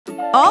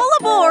All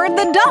aboard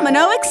the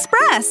Domino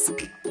Express!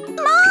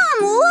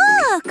 Mom,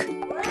 look!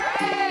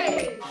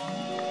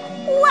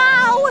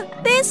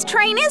 Wow, this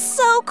train is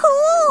so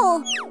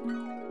cool!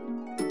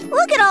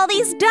 Look at all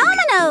these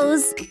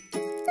dominoes!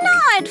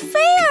 Not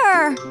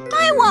fair!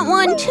 I want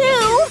one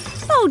too!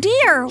 Oh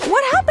dear,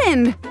 what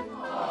happened?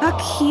 A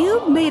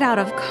cube made out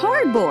of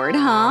cardboard,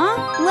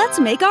 huh? Let's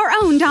make our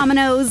own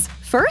dominoes!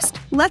 First,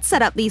 let's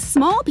set up these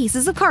small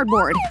pieces of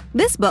cardboard.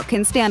 This book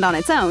can stand on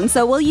its own,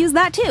 so we'll use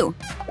that too.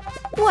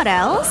 What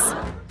else?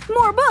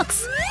 More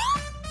books!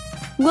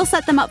 We'll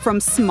set them up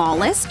from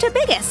smallest to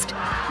biggest.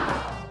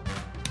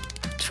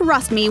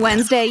 Trust me,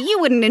 Wednesday, you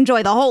wouldn't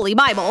enjoy the Holy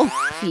Bible.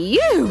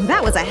 Phew,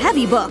 that was a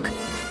heavy book.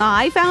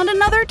 I found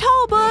another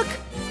tall book.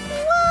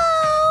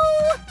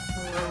 Whoa!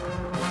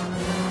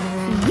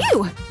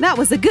 Phew, that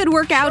was a good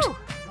workout.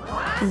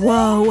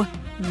 Whoa,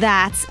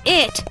 that's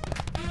it.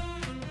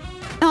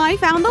 I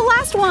found the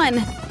last one.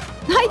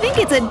 I think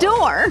it's a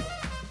door.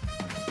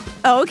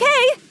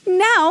 Okay,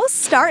 now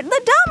start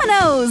the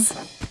dominoes.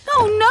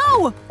 Oh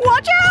no!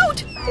 Watch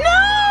out!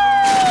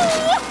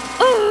 No!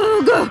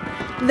 Ugh!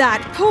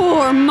 That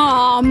poor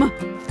mom!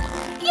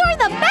 You're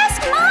the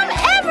best mom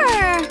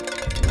ever!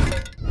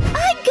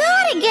 I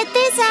gotta get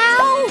this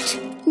out!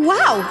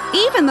 Wow,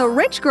 even the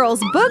rich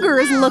girl's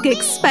boogers look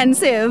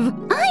expensive.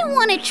 I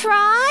wanna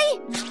try.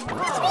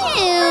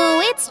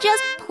 Ew, it's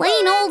just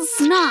plain old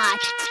snot.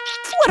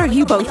 What are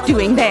you both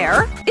doing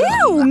there?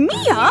 Ew,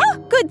 Mia!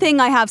 Good thing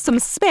I have some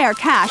spare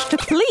cash to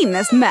clean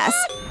this mess.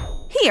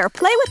 Here,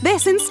 play with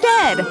this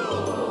instead.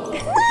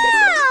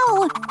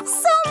 Wow!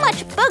 So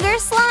much booger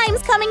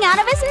slime's coming out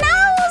of his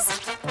nose!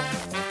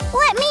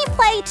 Let me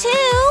play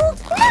too!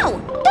 No!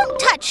 Don't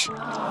touch!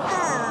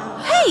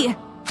 Hey!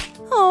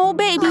 Oh,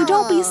 baby,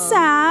 don't be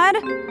sad.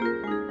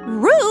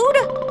 Rude!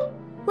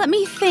 Let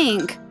me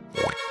think.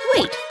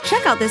 Wait,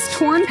 check out this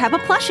torn Peppa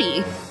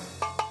plushie.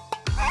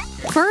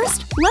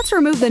 First, let's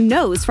remove the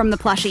nose from the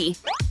plushie.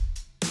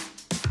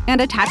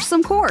 And attach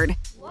some cord.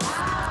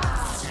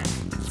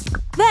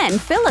 Then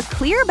fill a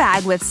clear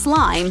bag with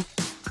slime.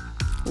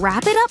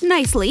 Wrap it up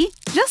nicely,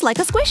 just like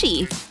a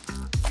squishy.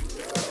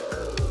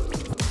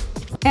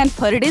 And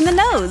put it in the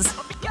nose.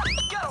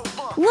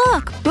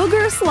 Look,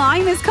 booger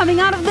slime is coming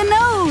out of the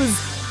nose!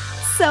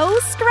 So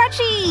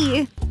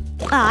stretchy!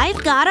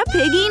 I've got a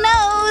piggy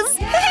nose!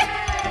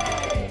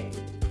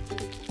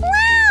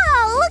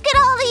 Wow! Look at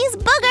all these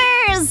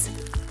boogers!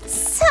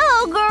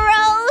 So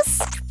gross!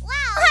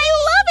 Wow. I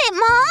love it,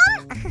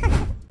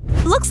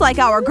 Mom! Looks like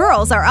our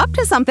girls are up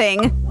to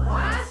something.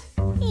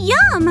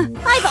 Yum!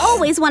 I've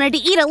always wanted to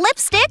eat a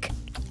lipstick!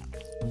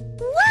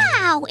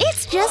 Wow!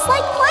 It's just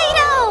like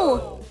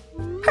Play-Doh!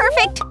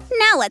 Perfect!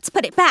 Now let's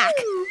put it back.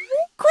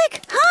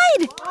 Quick,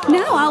 hide!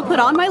 Now I'll put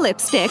on my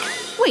lipstick.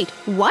 Wait,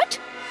 what?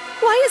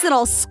 Why is it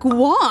all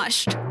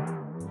squashed?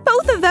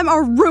 Both of them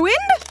are ruined?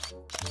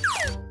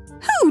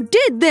 Who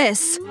did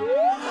this?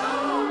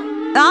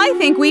 I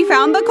think we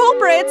found the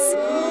culprits!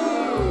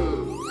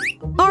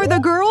 Are the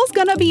girls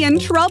gonna be in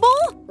trouble?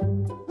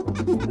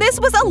 This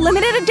was a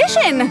limited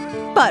edition!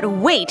 But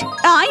wait,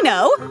 I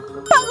know!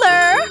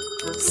 Butler!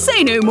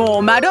 Say no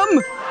more,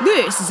 madam!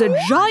 This is a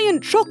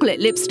giant chocolate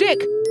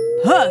lipstick!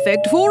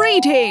 Perfect for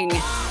eating!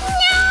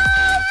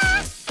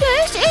 Yum!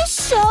 This is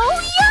so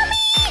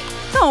yummy!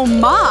 Oh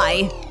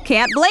my!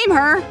 Can't blame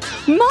her!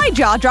 My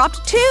jaw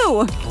dropped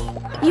too!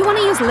 You want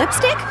to use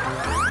lipstick?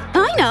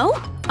 I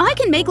know! I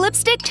can make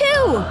lipstick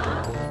too!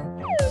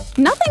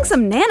 Nothing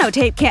some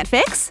nanotape can't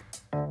fix!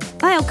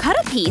 I'll cut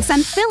a piece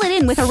and fill it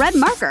in with a red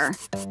marker.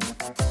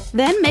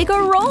 Then make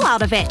a roll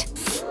out of it.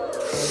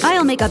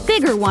 I'll make a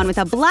bigger one with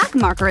a black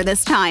marker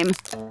this time.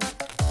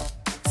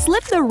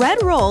 Slip the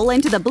red roll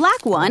into the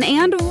black one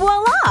and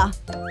voila!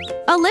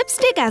 A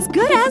lipstick as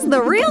good as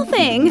the real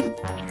thing!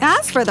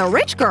 As for the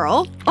rich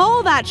girl,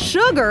 all that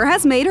sugar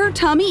has made her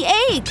tummy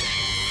ache.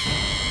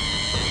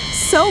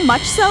 So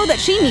much so that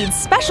she needs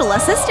special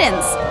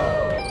assistance.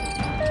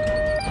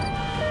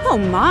 Oh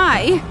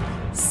my!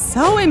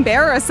 So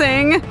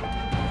embarrassing!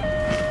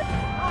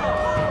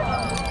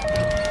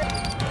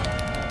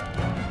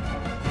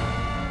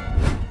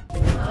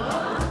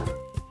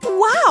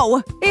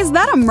 Wow! Is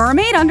that a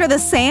mermaid under the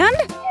sand?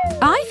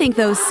 I think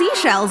those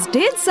seashells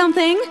did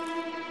something.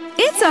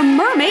 It's a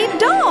mermaid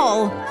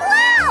doll!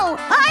 Wow!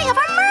 I have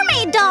a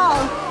mermaid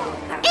doll!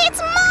 It's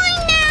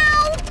mine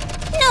now!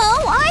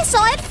 No, I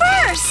saw it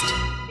first!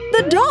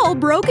 The doll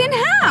broke in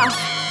half!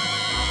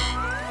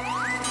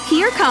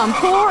 Here come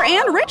poor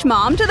and rich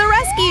mom to the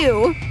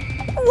rescue!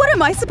 What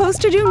am I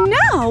supposed to do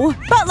now?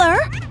 Butler,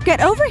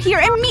 get over here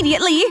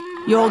immediately!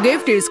 Your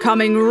gift is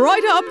coming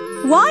right up!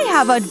 Why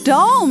have a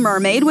doll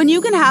mermaid when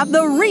you can have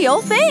the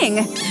real thing?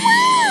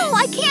 Wow!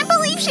 I can't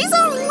believe she's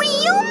a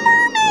real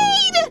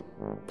mermaid!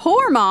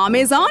 Poor mom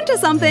is onto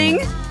something!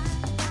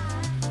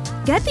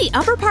 Get the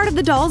upper part of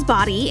the doll's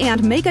body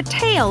and make a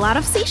tail out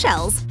of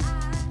seashells.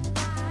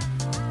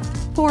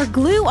 Pour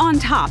glue on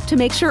top to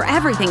make sure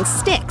everything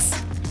sticks.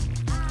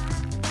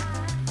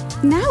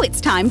 Now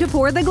it's time to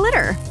pour the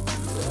glitter.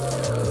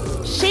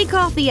 Shake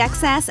off the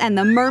excess and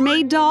the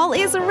mermaid doll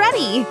is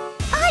ready!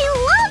 I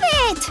love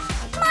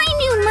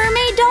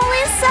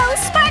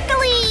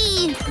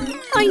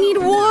I need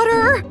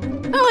water!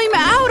 I'm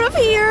out of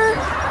here!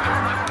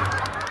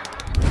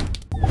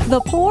 The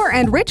poor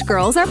and rich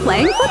girls are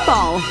playing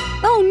football.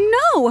 Oh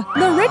no!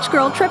 The rich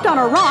girl tripped on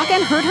a rock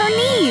and hurt her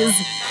knees.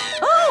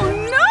 Oh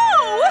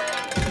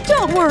no!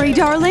 Don't worry,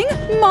 darling.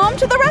 Mom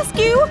to the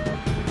rescue!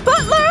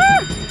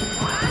 Butler!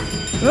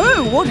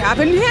 Oh, what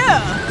happened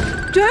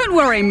here? Don't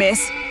worry,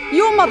 miss.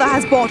 Your mother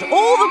has bought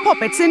all the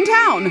poppets in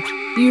town.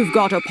 You've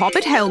got a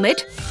poppet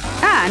helmet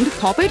and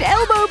poppet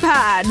elbow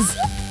pads.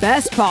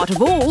 Best part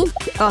of all,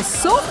 a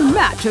soft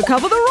mat to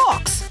cover the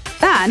rocks.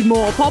 And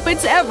more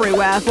poppets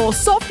everywhere for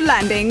soft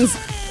landings.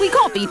 We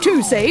can't be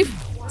too safe,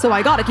 so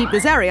I gotta keep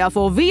this area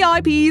for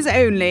VIPs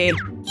only.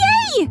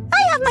 Yay!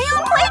 I have my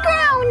own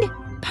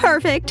playground!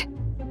 Perfect.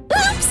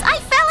 Oops, I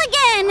fell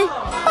again!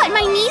 But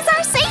my knees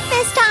are safe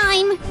this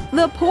time!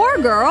 The poor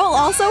girl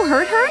also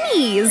hurt her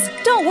knees.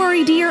 Don't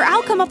worry, dear,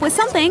 I'll come up with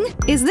something.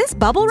 Is this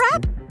bubble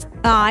wrap?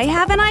 I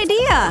have an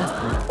idea.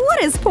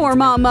 What is poor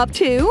mom up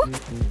to?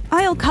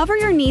 I'll cover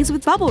your knees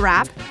with bubble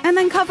wrap and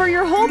then cover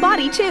your whole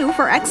body too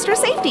for extra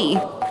safety.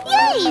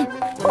 Yay!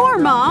 Poor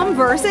mom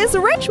versus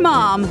rich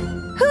mom.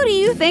 Who do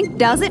you think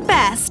does it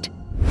best?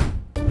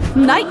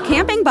 Night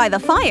camping by the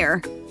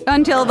fire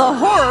until the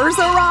horrors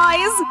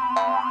arise.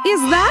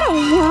 Is that a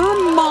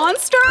worm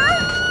monster?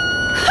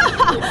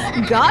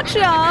 Haha,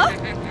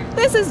 gotcha!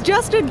 This is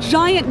just a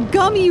giant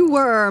gummy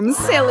worm,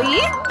 silly.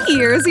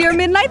 Here's your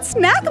midnight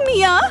snack,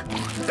 Mia.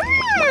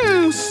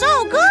 Mmm,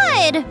 so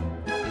good!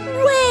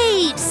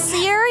 Wait,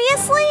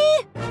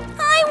 seriously?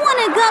 I want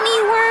a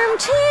gummy worm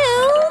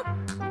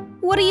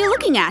too! What are you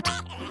looking at?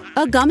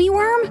 A gummy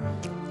worm?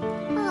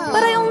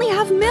 But I only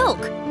have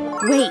milk.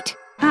 Wait,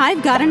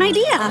 I've got an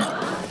idea.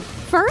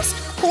 First,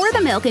 pour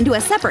the milk into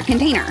a separate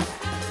container.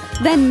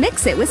 Then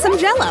mix it with some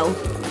Jell-O.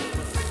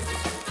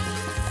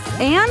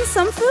 And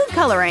some food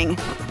coloring.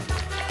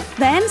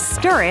 Then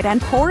stir it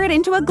and pour it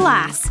into a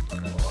glass.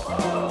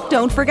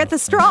 Don't forget the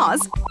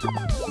straws.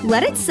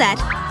 Let it set,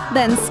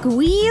 then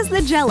squeeze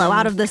the Jell-O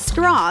out of the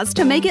straws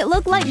to make it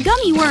look like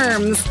gummy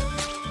worms.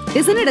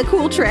 Isn't it a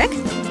cool trick?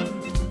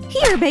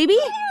 Here, baby.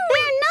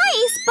 They're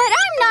nice, but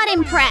I'm not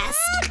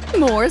impressed.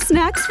 More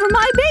snacks for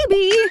my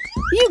baby.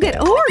 You get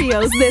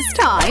Oreos this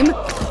time.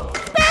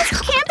 Best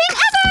camping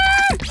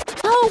ever!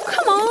 Oh,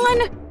 come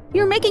on.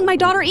 You're making my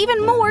daughter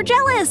even more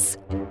jealous.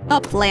 A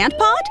plant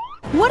pot?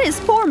 What is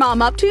poor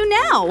mom up to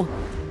now?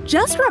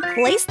 Just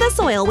replace the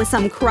soil with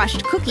some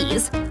crushed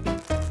cookies.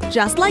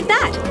 Just like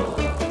that.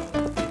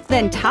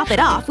 Then top it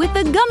off with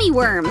the gummy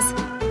worms.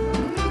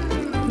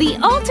 The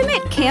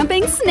ultimate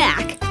camping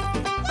snack.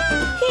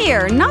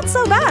 Here, not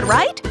so bad,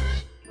 right?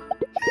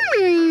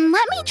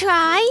 Let me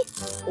try.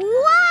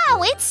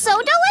 Wow, it's so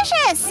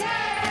delicious!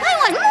 I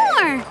want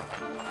more!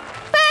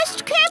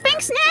 Best camping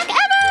snack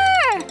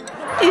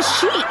ever! Is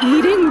she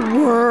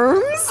eating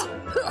worms?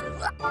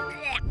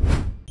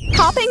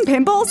 Popping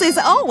pimples is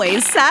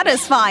always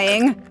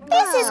satisfying.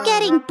 This is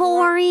getting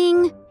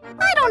boring.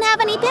 I don't have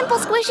any pimple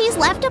squishies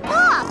left to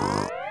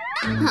pop.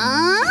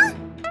 Huh?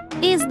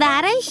 Is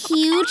that a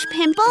huge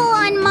pimple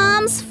on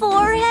Mom's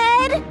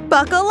forehead?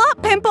 Buckle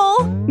up,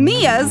 Pimple!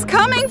 Mia's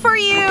coming for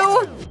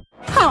you!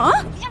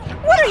 Huh?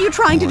 What are you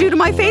trying to do to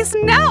my face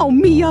now,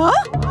 Mia?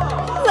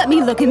 Let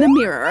me look in the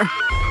mirror.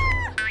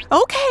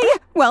 Okay,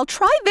 well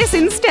try this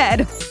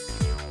instead.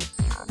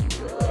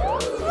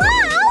 Wow!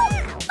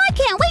 I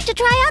can't wait to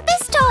try out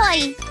this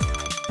toy!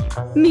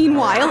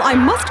 Meanwhile, I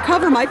must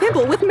cover my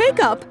pimple with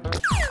makeup.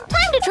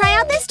 Time to try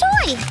out this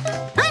toy!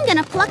 I'm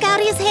gonna pluck out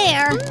his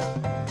hair.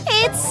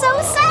 It's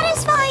so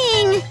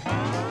satisfying!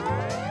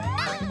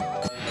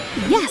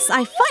 Yes,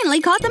 I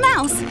finally caught the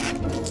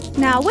mouse.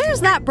 Now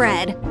where's that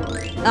bread?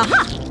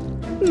 Aha!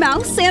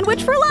 Mouse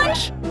sandwich for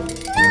lunch?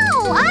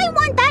 No, I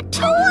want that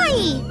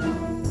toy!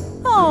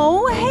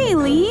 Oh,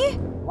 Haley.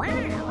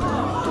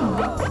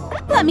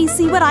 Let me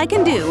see what I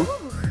can do.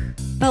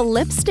 A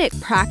lipstick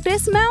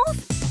practice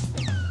mouth?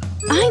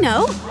 I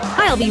know.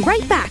 I'll be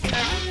right back.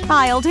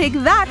 I'll take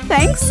that,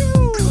 thanks.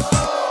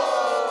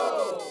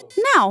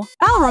 Now,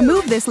 I'll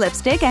remove this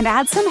lipstick and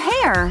add some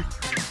hair.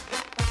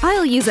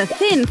 I'll use a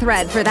thin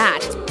thread for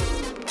that.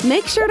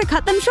 Make sure to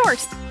cut them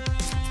short.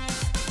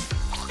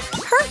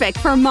 Perfect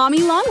for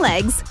mommy long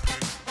legs.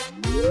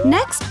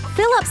 Next,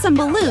 fill up some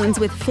balloons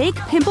with fake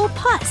pimple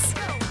pus.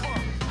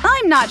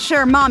 I'm not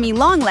sure mommy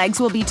longlegs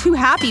will be too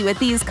happy with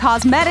these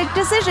cosmetic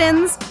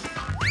decisions.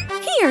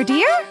 Here,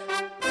 dear.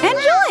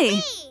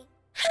 Enjoy!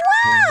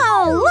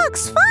 Wow,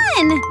 looks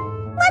fun!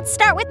 Let's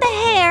start with the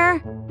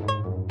hair.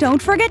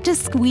 Don't forget to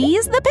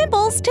squeeze the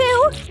pimples,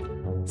 too.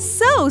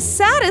 So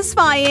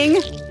satisfying!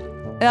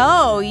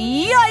 Oh,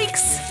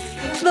 yikes!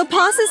 The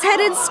pus is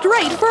headed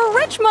straight for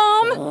Rich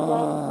Mom!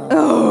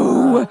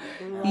 Oh,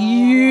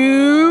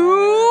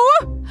 you…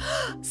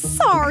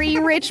 Sorry,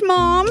 Rich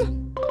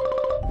Mom.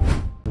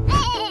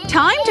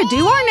 Time to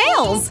do our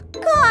nails!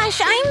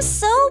 Gosh, I'm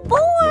so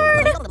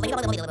bored!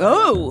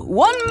 Oh,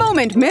 one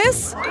moment,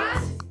 miss!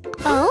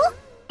 Oh?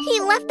 He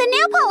left the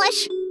nail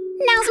polish!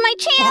 Now's my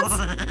chance!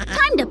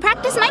 Time to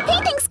practice my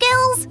painting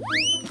skills!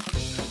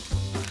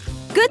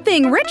 Good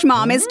thing Rich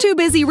Mom is too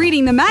busy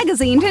reading the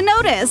magazine to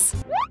notice.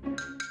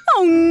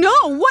 Oh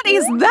no, what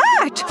is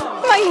that?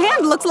 My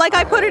hand looks like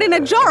I put it in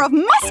a jar of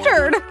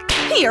mustard!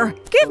 Here,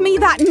 give me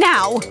that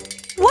now!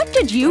 What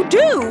did you do?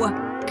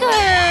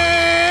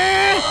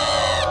 Grrr.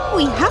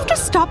 We have to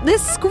stop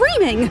this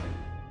screaming!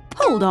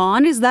 Hold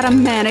on, is that a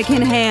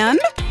mannequin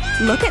hand?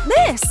 Look at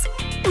this!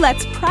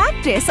 Let's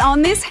practice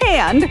on this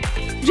hand!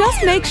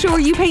 Just make sure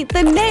you paint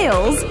the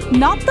nails,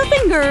 not the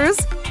fingers!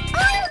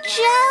 I'm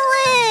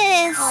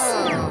jealous!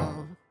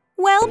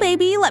 Well,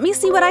 baby, let me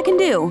see what I can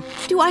do.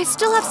 Do I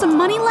still have some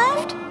money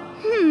left?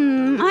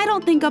 I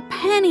don't think a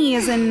penny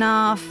is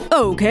enough.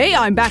 Okay,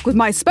 I'm back with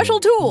my special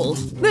tool.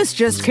 This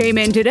just came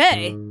in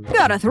today.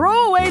 Gotta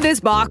throw away this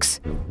box.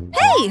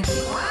 Hey!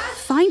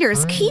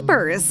 Finders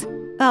keepers.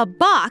 A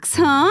box,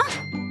 huh?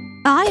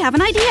 I have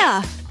an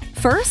idea.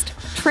 First,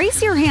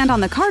 trace your hand on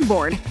the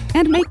cardboard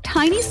and make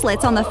tiny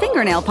slits on the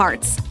fingernail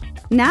parts.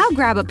 Now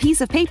grab a piece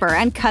of paper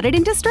and cut it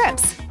into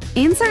strips.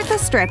 Insert the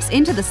strips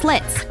into the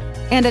slits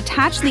and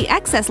attach the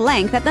excess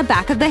length at the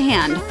back of the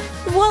hand.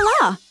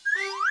 Voila!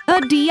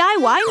 A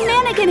DIY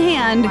mannequin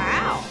hand!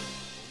 Wow!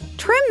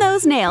 Trim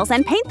those nails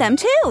and paint them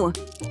too!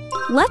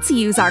 Let's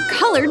use our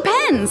colored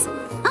pens!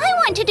 I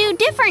want to do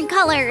different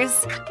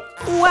colors!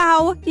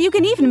 Wow! You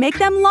can even make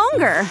them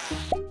longer!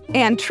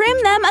 And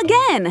trim them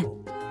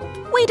again!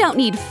 We don't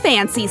need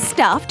fancy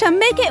stuff to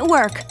make it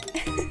work!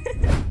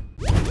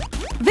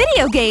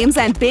 Video games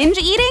and binge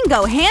eating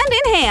go hand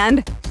in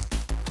hand!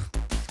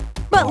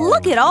 But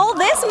look at all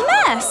this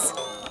mess!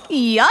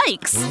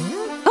 Yikes!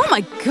 Oh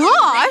my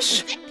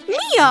gosh! Mia!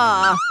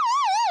 Oh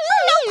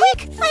no,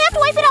 quick! I have to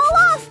wipe it all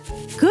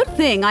off! Good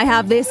thing I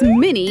have this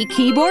mini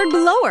keyboard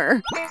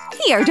blower.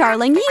 Here,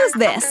 darling, use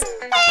this.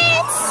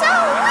 It's so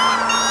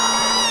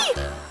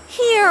windy!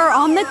 Here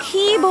on the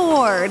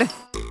keyboard.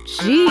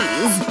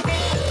 Jeez.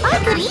 I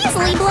could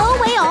easily blow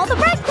away all the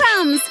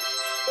breadcrumbs!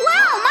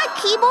 Wow, my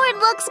keyboard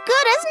looks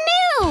good as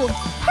new!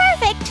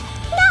 Perfect!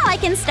 Now I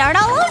can start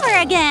all over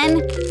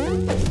again!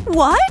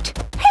 What?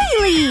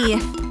 Haley!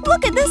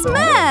 Look at this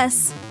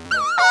mess!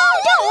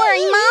 Oh, don't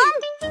worry,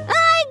 Mom!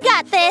 I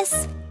got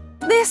this!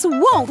 This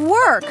won't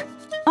work!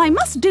 I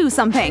must do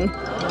something.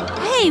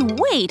 Hey,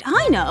 wait,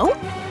 I know!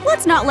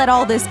 Let's not let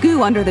all this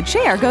goo under the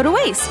chair go to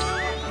waste.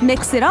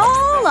 Mix it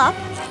all up.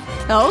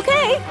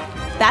 Okay,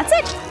 that's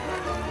it!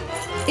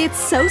 It's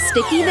so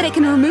sticky that it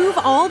can remove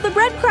all the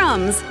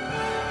breadcrumbs.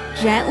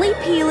 Gently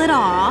peel it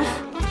off.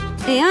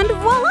 And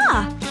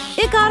voila!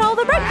 It got all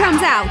the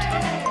breadcrumbs out!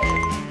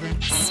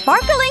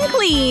 Sparkling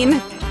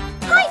clean!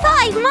 High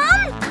five,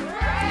 Mom!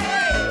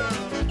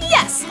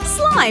 Yes!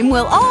 Slime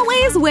will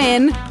always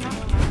win!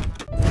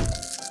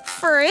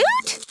 Fruit?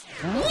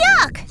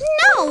 Yuck!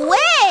 No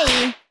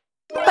way!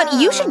 But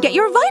you should get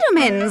your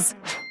vitamins!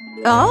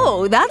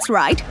 Oh, that's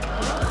right.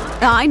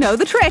 I know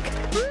the trick.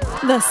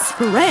 The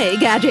spray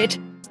gadget.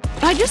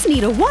 I just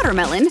need a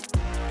watermelon.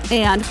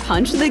 And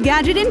punch the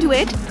gadget into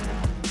it.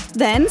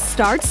 Then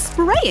start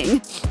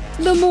spraying.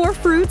 The more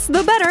fruits,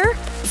 the better.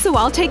 So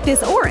I'll take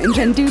this orange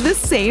and do the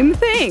same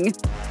thing.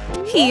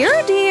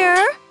 Here, dear.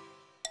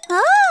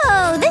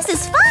 Oh, this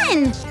is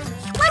fun!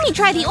 Let me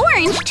try the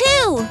orange,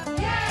 too!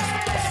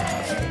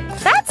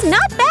 That's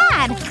not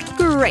bad!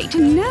 Great,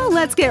 now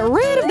let's get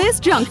rid of this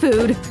junk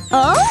food.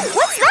 Oh,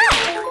 what's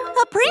that?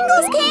 A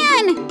Pringles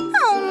can!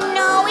 Oh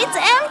no, it's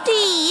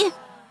empty!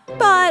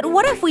 But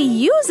what if we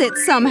use it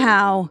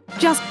somehow?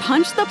 Just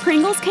punch the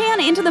Pringles can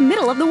into the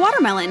middle of the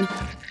watermelon.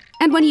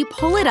 And when you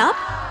pull it up,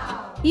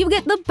 you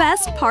get the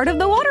best part of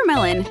the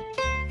watermelon.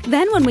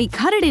 Then when we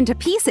cut it into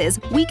pieces,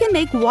 we can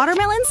make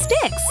watermelon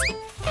sticks.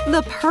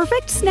 The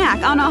perfect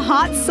snack on a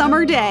hot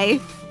summer day.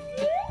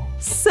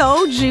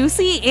 So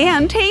juicy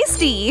and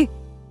tasty!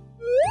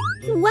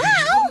 Wow!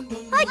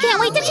 I can't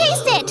wait to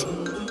taste it!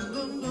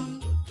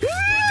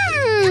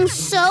 Mmm,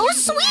 so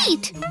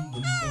sweet!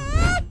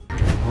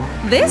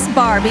 This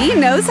Barbie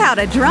knows how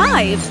to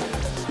drive.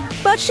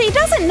 But she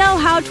doesn't know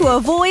how to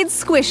avoid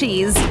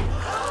squishies.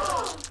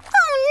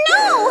 Oh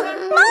no!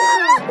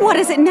 Mom! What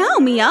is it now,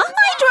 Mia?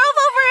 I drove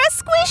over a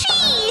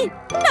squishy!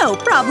 No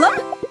problem.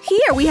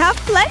 Here we have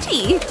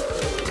plenty.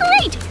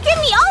 Great! Give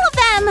me all of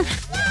them!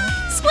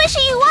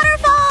 Squishy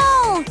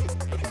waterfall!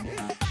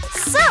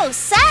 So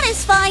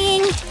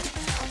satisfying!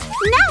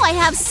 Now I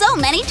have so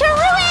many to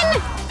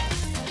ruin!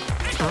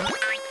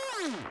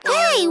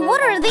 Hey,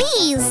 what are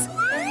these?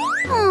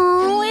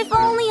 Oh, if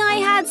only I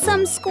had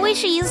some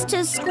squishies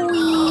to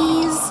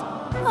squeeze.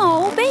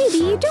 Oh,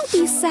 baby, don't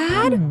be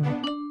sad.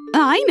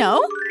 I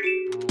know.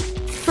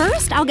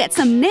 First, I'll get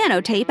some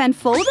nanotape and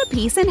fold a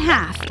piece in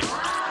half.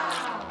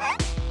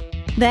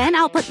 Then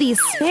I'll put these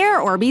spare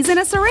Orbeez in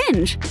a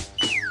syringe.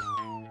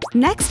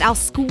 Next, I'll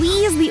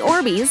squeeze the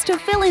Orbeez to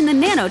fill in the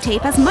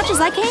nanotape as much as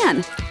I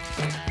can.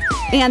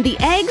 And the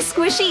egg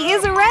squishy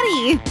is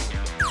ready!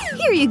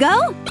 Here you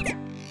go!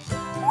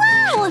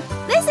 Wow!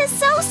 This is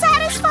so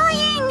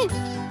satisfying!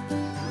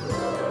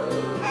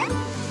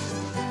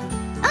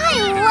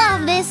 I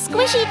love this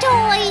squishy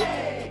toy!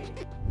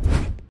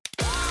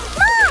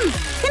 Mom!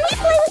 Can we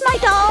play with my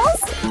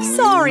dolls?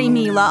 Sorry,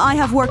 Mila, I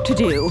have work to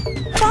do.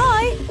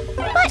 Bye!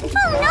 But,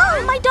 oh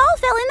no! My doll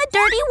fell in the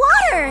dirty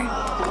water!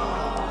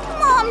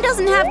 Mom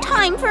doesn't have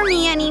time for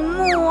me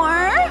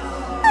anymore.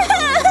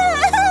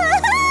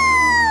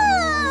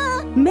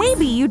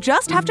 Maybe you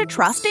just have to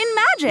trust in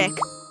magic.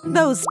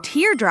 Those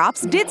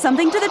teardrops did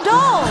something to the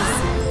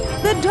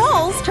dolls. The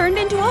dolls turned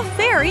into a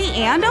fairy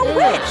and a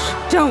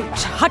witch. Don't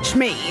touch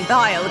me.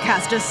 I'll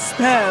cast a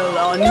spell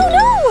on you.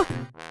 No!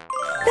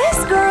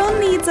 This girl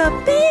needs a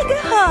big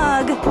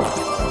hug.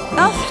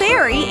 A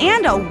fairy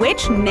and a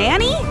witch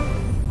nanny?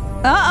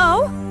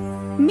 Uh-oh.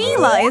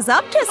 Mila is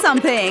up to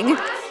something.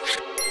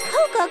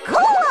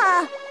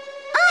 Coca-Cola!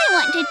 I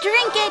want to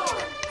drink it.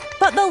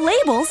 But the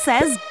label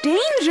says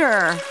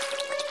danger.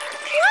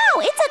 Wow,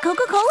 it's a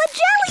Coca-Cola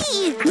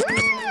jelly!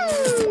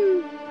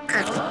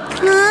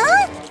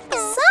 Huh?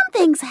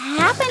 Something's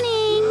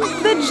happening.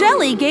 The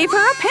jelly gave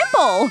her a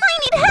pimple. I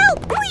need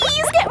help!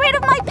 Please get rid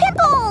of my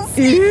pimples!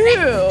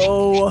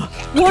 Ew!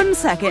 1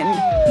 second.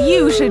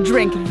 You should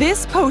drink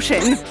this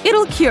potion.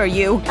 It'll cure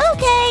you.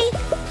 Okay.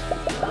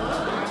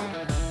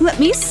 Let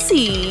me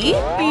see.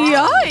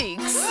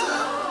 Yikes!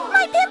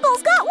 My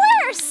pimples got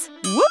worse!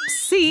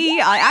 Whoopsie!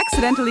 I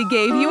accidentally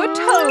gave you a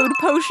toad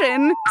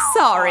potion.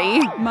 Sorry.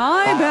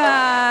 My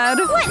bad.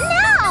 What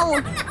now?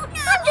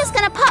 I'm just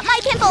gonna pop my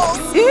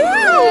pimples.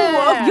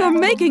 Ew! You're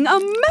making a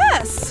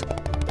mess.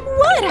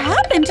 What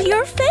happened to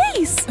your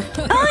face?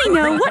 I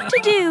know what to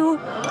do.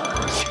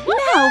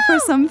 Now for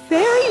some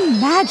fairy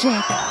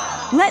magic.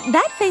 Let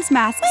that face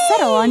mask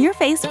settle on your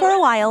face for a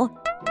while.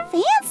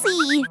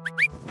 Fancy!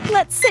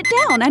 Let's sit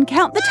down and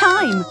count the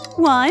time.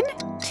 1,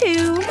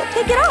 2,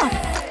 take it off.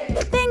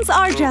 Things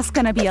are just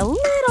gonna be a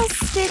little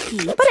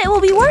sticky, but it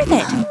will be worth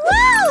it.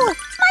 Whoa!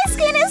 My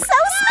skin is so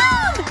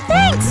smooth!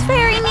 Thanks,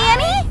 Fairy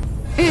Nanny!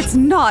 It's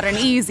not an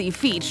easy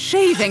feat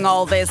shaving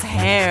all this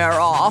hair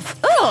off.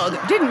 Ugh,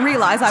 didn't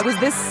realize I was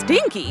this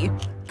stinky.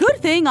 Good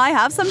thing I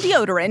have some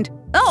deodorant.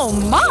 Oh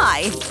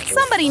my!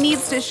 Somebody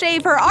needs to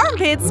shave her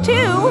armpits too.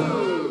 So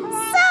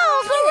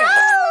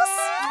gross!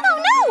 Oh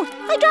no!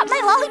 I dropped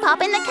my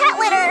lollipop in the cat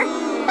litter.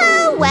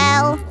 Oh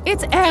well.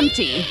 It's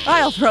empty.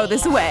 I'll throw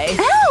this away.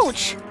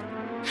 Ouch!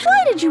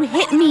 Why did you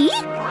hit me?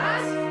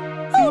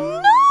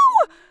 Oh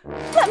no!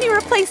 Let me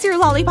replace your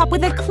lollipop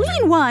with a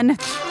clean one.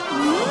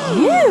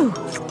 Ew!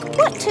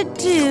 What to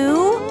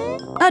do?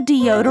 A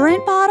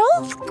deodorant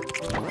bottle?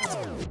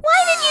 Why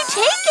did you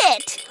take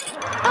it?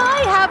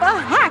 I have a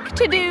hack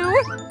to do.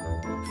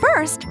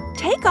 First,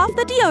 take off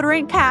the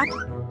deodorant cap.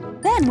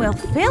 Then we'll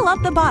fill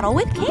up the bottle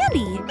with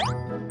candy.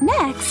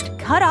 Next,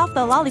 cut off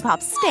the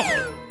lollipop stick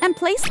and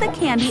place the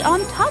candy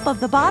on top of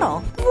the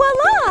bottle.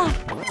 Voila!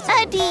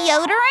 A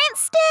deodorant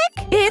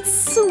stick?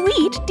 It's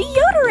sweet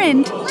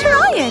deodorant.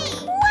 Try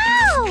it.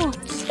 Wow!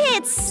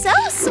 It's so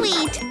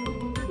sweet.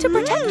 To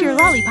protect your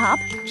lollipop,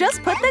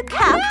 just put the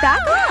cap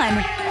back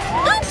on.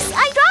 Oops!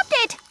 I dropped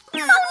it!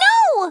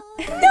 Oh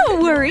no!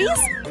 No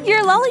worries.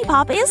 Your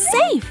lollipop is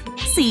safe.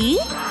 See?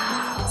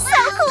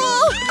 So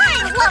cool!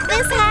 I love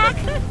this hack!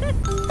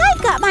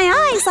 I've got my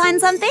eyes on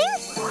something.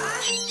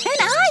 An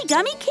eye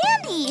gummy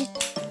candy.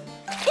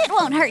 It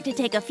won't hurt to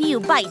take a few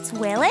bites,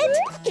 will it?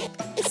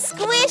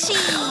 Squishy!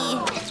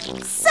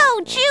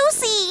 So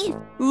juicy!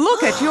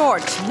 Look at your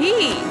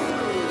teeth.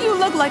 You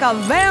look like a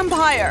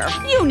vampire.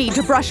 You need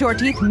to brush your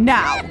teeth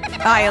now.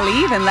 I'll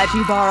even let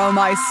you borrow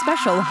my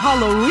special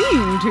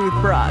Halloween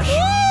toothbrush.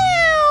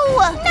 Ew!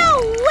 No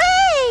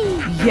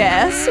way!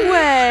 Yes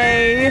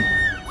way.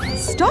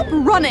 Stop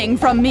running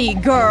from me,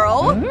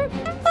 girl.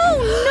 Oh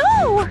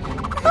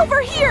no!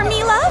 Over here,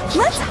 Mila.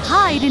 Let's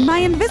hide in my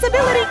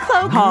invisibility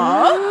cloak.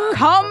 Huh?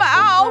 Come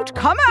out!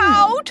 Come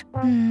out!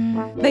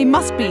 They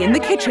must be in the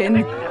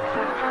kitchen.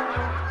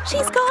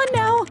 She's gone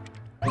now.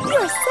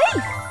 You're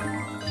safe.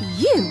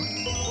 You?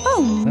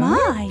 Oh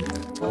my!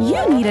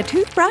 You need a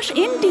toothbrush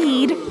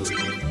indeed!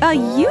 A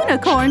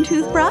unicorn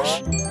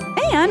toothbrush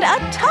and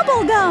a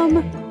tubble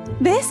gum!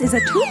 This is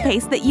a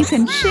toothpaste that you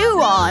can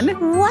chew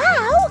on!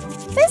 Wow!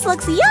 This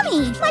looks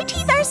yummy! My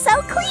teeth are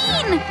so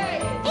clean!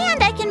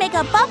 And I can make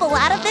a bubble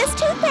out of this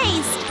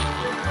toothpaste!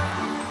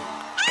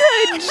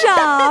 Good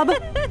job!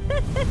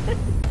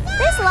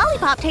 This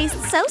lollipop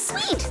tastes so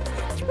sweet!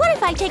 What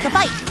if I take a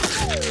bite?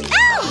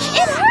 Ouch!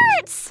 It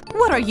hurts!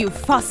 What are you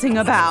fussing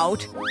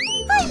about?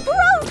 I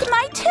broke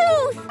my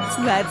tooth!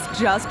 Let's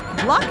just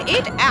pluck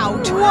it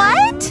out!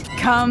 What?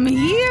 Come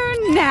here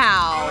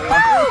now!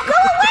 No! Go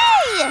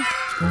away!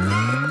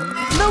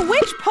 The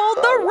witch pulled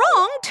the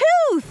wrong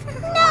tooth!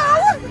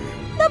 No!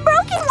 The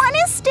broken one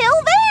is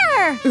still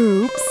there!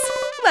 Oops!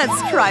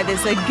 Let's try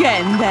this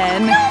again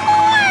then! No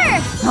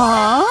more!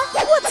 Huh?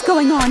 What's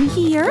going on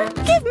here?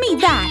 Give me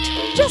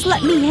that! Just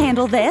let me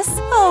handle this!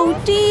 Oh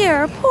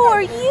dear,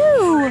 poor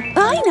you!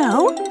 I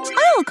know!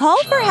 I'll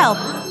call for help!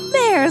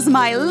 There's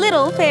my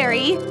little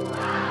fairy!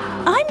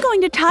 I'm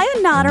going to tie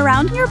a knot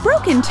around your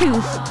broken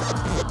tooth!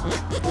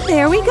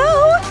 There we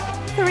go!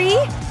 3,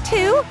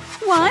 2,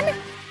 1,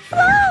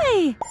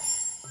 fly!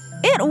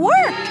 It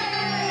worked!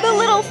 The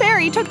little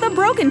fairy took the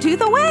broken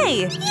tooth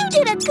away! You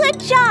did a good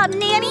job,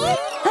 Nanny!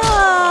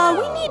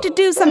 We need to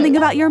do something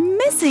about your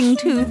missing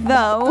tooth,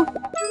 though.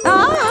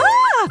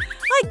 Aha!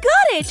 I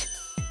got it!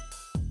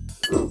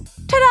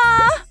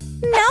 Ta-da!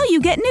 Now you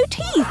you get new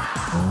teeth.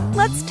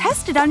 Let's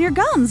test it on your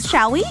gums,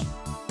 shall we?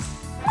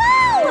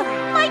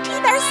 Wow! My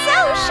teeth are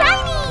so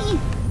shiny!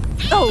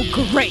 Oh,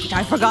 great!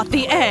 I forgot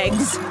the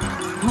eggs.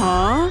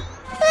 Huh?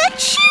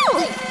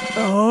 Achoo!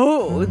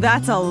 Oh,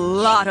 that's a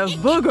lot of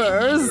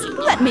boogers.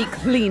 Let me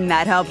clean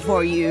that up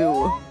for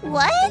you.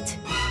 What?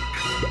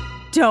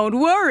 Don't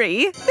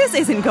worry, this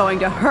isn't going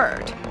to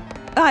hurt.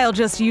 I'll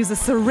just use a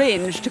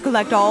syringe to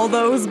collect all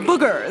those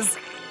boogers.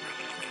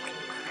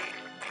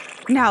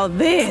 Now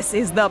this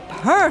is the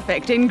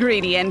perfect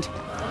ingredient.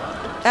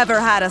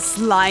 Ever had a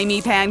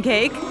slimy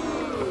pancake?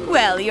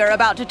 Well, you're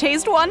about to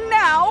taste one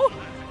now.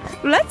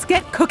 Let's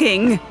get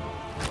cooking.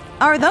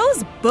 Are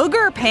those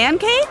booger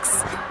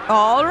pancakes?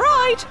 All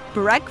right,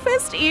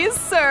 breakfast is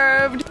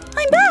served.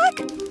 I'm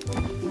back!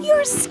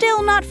 You're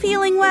still not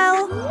feeling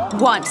well.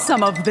 Want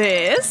some of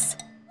this?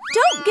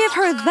 Don't give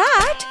her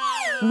that.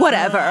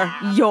 Whatever,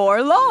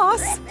 your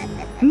loss.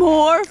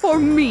 More for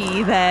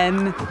me,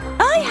 then.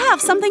 I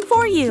have something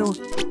for you.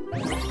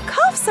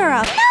 Cough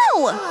syrup.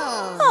 No!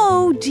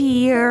 Oh,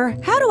 dear.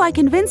 How do I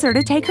convince her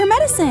to take her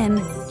medicine?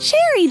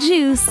 Cherry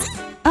juice.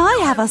 I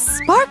have a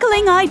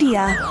sparkling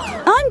idea.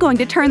 I'm going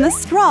to turn the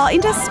straw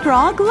into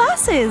straw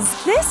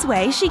glasses. This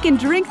way she can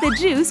drink the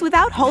juice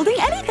without holding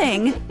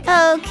anything.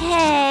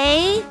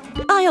 Okay.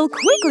 I'll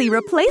quickly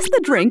replace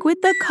the drink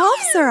with the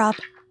cough syrup.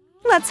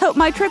 Let's hope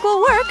my trick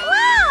will work.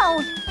 Wow!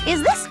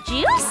 Is this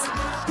juice?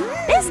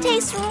 This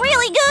tastes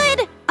really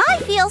good! I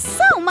feel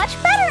so much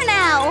better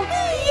now!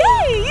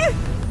 Yay!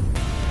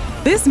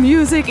 This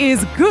music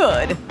is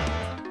good.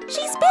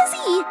 She's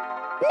busy!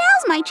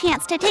 Now's my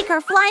chance to take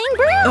her flying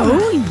broom!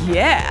 Oh,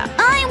 yeah!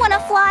 I want to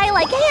fly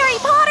like Harry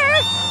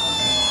Potter!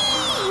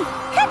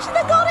 Catch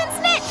the golden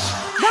snitch!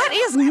 That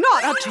is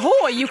not a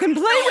toy you can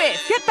play with!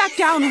 Get back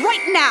down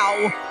right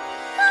now!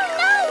 Oh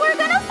no, we're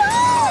gonna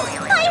fall!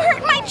 I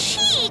hurt my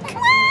cheek!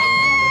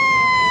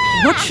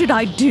 What should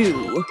I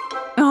do?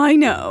 I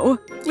know.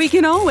 We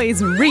can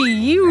always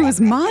reuse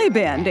my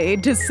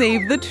Band-Aid to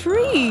save the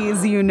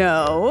trees, you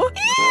know.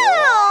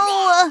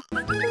 Ew!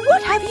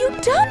 What have you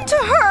done to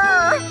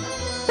her?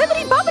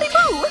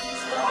 Bibbidi-bobbidi-boo!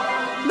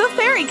 The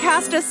fairy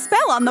cast a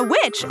spell on the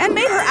witch and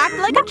made her act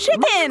like a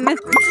chicken.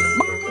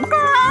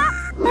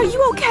 Are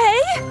you okay?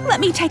 Let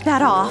me take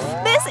that off.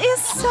 This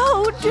is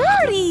so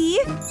dirty.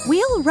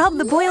 We'll rub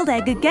the boiled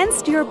egg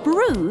against your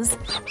bruise,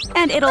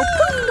 and it'll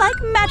poof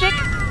like magic.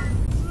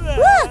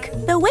 Look!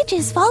 The witch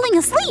is falling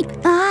asleep.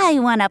 I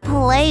want to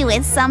play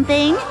with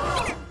something.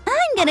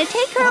 I'm gonna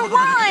take her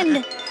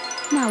wand.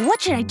 Now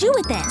what should I do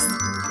with this?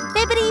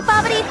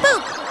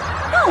 Bibbidi-bobbidi-boop!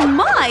 Oh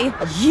my!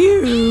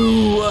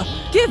 You!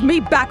 Give me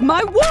back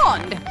my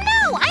wand!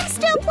 No! I'm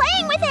still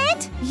playing with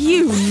it!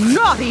 You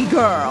naughty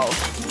girl!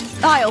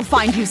 I'll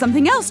find you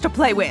something else to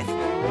play with.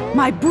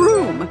 My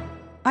broom.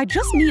 I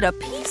just need a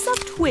piece of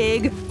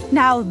twig.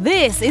 Now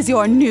this is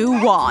your new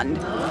wand.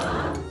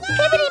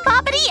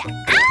 Bibbidi-bobbidi!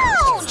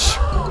 Ouch!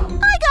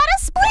 I got a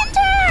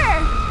splinter!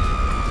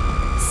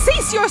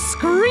 Cease your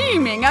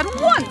screaming at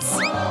once!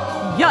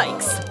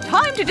 Yikes!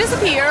 Time to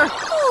disappear!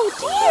 Oh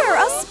dear,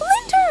 a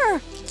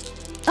splinter!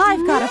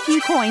 I've got a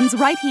few coins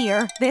right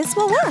here. This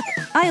will work.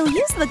 I'll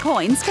use the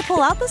coins to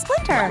pull out the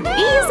splinter.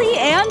 Easy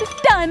and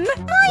done!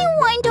 I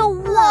want a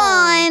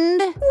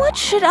wand! What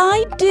should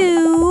I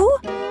do?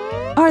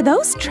 Are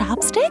those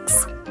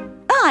chopsticks?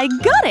 I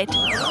got it!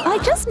 I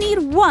just need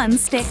one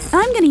stick.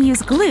 I'm gonna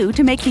use glue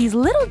to make these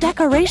little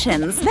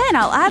decorations. Then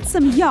I'll add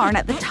some yarn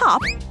at the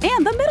top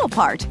and the middle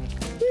part.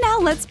 Now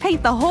let's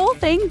paint the whole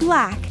thing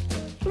black.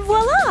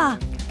 Voila!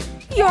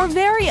 Your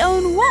very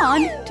own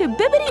wand to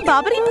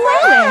bibbidi-bobbidi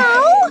play with.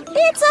 Wow!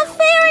 It's a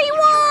fairy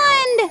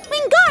wand!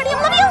 Wingardium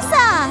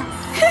Leviosa!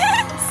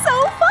 So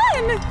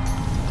fun!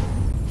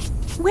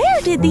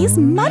 Where did these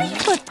muddy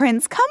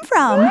footprints come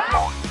from?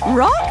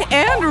 Rock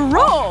and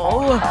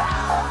roll!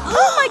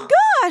 Oh my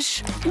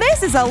gosh!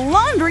 This is a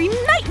laundry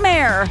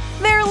nightmare!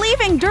 They're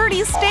leaving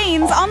dirty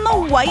stains on the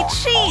white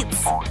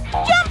sheets!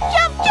 Jump,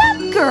 jump,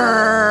 jump!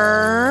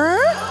 Grrr!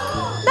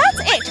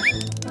 That's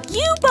it!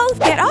 You both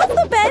get off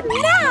the bed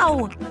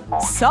now!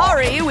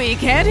 Sorry, we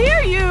can't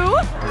hear you!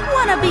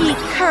 Wanna be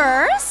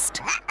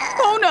cursed?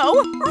 Oh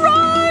no!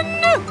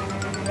 Run!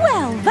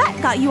 Well, that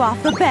got you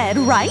off the bed,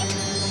 right?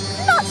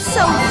 Not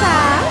so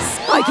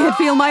fast! I can't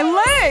feel my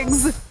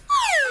legs!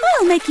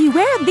 I'll make you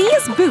wear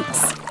these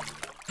boots.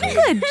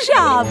 Good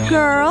job,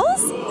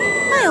 girls!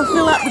 I'll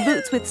fill up the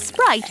boots with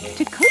Sprite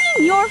to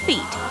clean your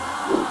feet.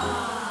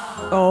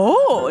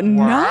 Oh,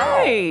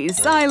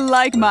 nice! I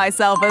like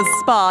myself a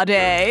spa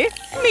day.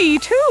 Me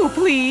too,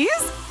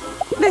 please.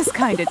 This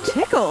kinda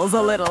tickles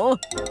a little.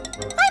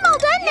 I'm all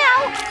done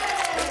now!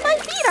 My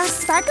feet are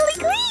sparkly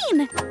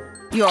clean!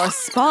 Your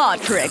spa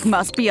trick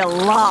must be a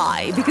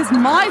lie, because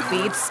my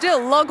feet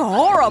still look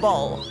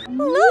horrible.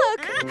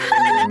 Look!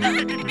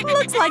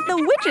 Looks like the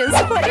witch's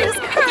foot is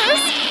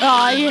cursed.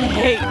 I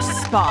hate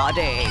spa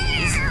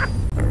days.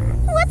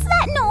 What's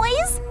that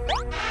noise?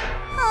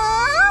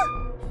 Huh?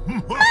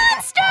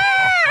 Monster!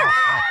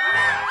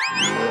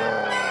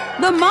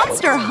 The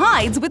monster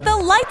hides with the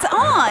lights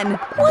on.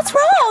 What's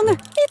wrong?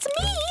 It's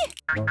me.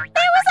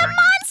 There was a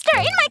monster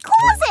in my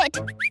closet!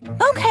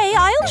 Okay,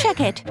 I'll check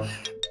it.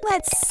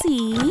 Let's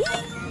see…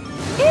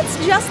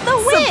 It's just the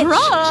witch!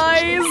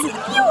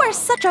 Surprise! You are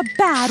such a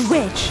bad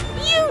witch.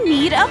 You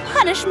need a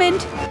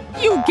punishment.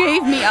 You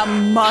gave me a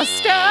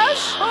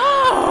mustache?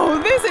 Oh,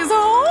 this is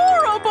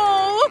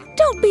horrible!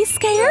 Don't be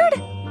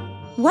scared.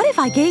 What if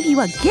I gave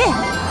you a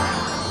gift?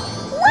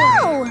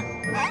 Whoa!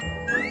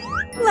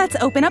 Let's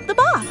open up the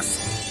box.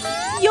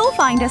 You'll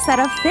find a set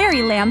of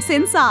fairy lamps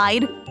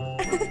inside.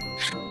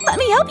 Let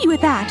me help you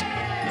with that.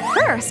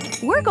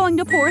 First, we're going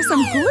to pour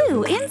some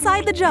glue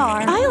inside the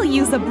jar. I'll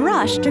use a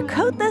brush to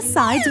coat the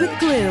sides with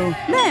glue.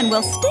 Then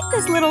we'll stick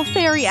this little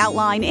fairy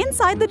outline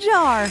inside the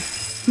jar.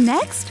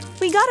 Next,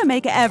 we gotta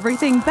make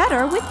everything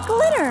better with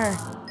glitter.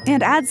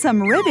 And add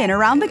some ribbon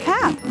around the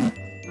cap.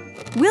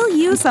 We'll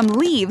use some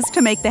leaves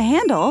to make the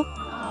handle.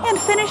 And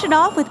finish it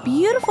off with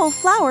beautiful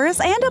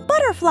flowers and a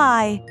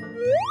butterfly.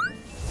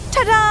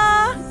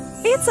 Ta-da!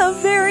 It's a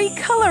very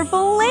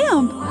colorful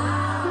lamp.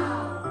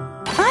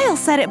 I'll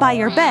set it by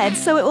your bed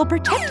so it will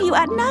protect you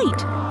at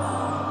night.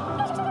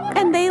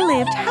 And they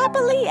lived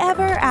happily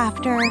ever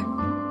after.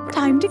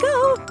 Time to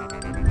go.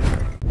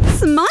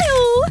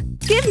 Smile!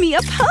 Give me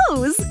a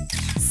pose.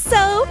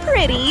 So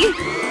pretty.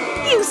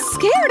 You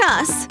scared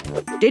us.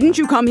 Didn't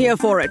you come here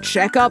for a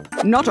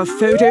checkup, not a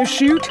photo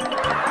shoot?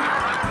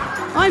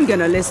 I'm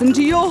gonna listen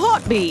to your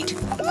heartbeat.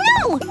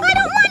 No! I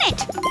don't want it!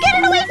 Get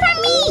it away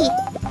from me!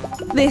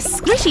 This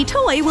squishy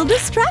toy will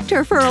distract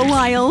her for a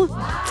while.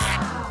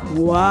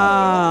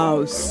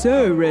 Wow,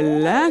 so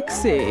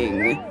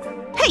relaxing.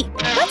 Hey,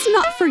 that's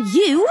not for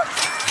you.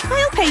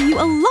 I'll pay you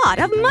a lot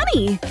of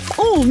money.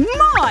 Oh,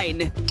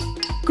 mine!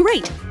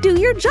 Great, do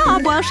your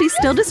job while she's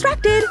still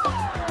distracted.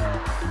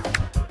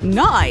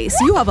 Nice,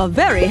 you have a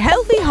very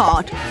healthy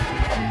heart.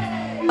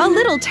 A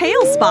little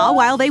tail spa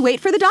while they wait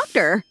for the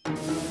doctor.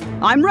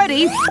 I'm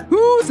ready.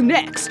 Who's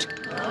next? Go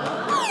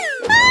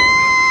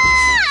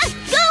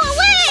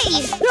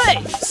away!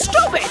 Hey,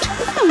 stop it!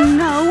 Oh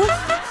no,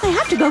 I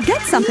have to go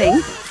get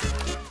something.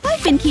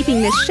 I've been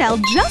keeping this shell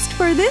just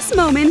for this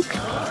moment.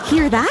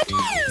 Hear that?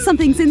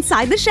 Something's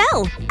inside the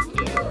shell.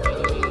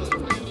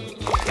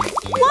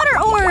 Water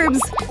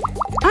orbs!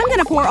 I'm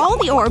gonna pour all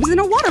the orbs in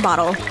a water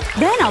bottle.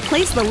 Then I'll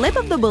place the lip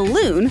of the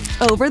balloon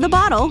over the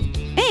bottle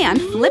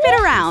and flip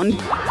it around.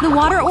 The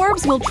water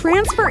orbs will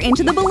transfer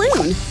into the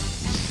balloon.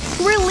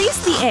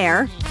 Release the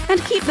air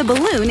and keep the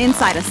balloon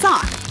inside a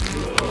sock.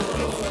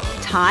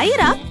 Tie it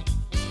up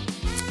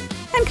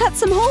and cut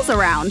some holes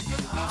around.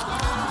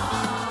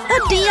 A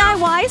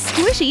DIY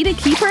squishy to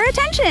keep her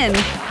attention.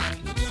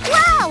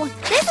 Wow!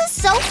 This is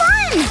so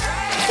fun!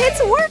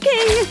 It's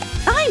working!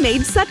 I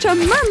made such a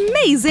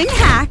mermazing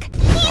hack!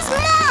 He's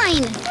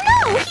mine!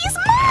 No, he's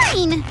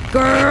mine!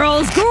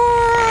 Girls,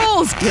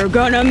 girls! You're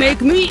gonna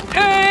make me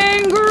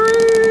angry!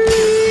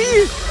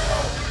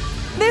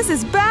 This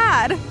is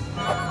bad!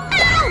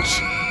 Ouch!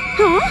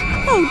 Huh?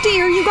 Oh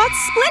dear, you got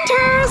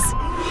splinters!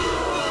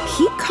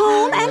 Keep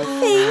calm and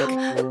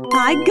think.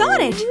 I got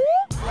it!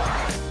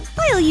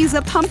 I'll use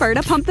a pumper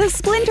to pump the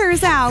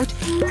splinters out.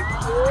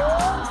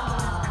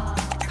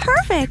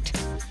 Perfect!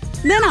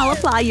 Then I'll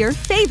apply your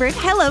favorite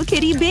Hello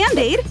Kitty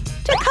Band-Aid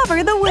to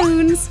cover the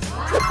wounds.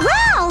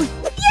 Wow!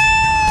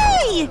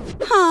 Yay!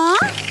 Huh?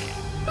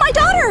 My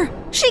daughter!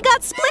 She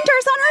got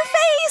splinters on her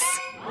face!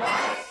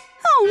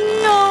 Oh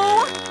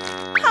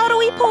no! How do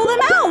we pull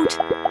them out?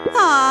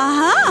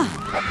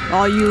 Aha!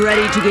 Are you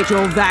ready to get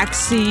your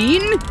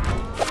vaccine?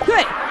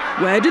 Hey,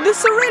 where did the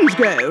syringe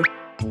go?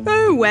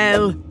 Oh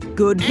well,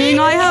 good thing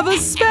I have a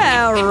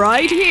spare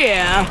right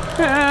here.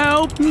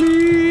 Help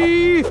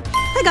me!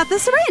 I got the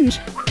syringe,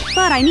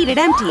 but I need it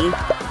empty.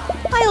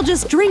 I'll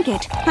just drink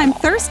it. I'm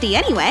thirsty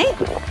anyway.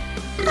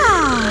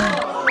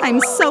 Ah, I'm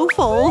so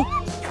full.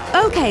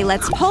 Okay,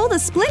 let's pull the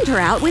splinter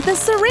out with a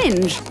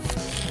syringe.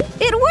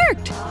 It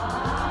worked!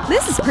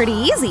 This is pretty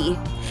easy.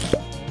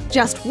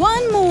 Just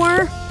one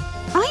more.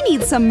 I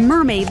need some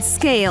mermaid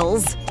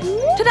scales.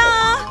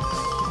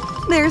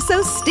 Ta-da! They're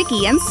so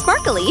sticky and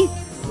sparkly.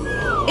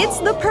 It's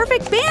the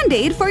perfect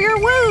Band-Aid for your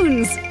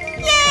wounds.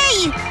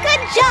 Yay!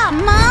 Good job,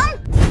 Mom!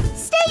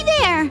 Stay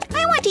there!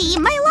 I want to eat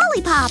my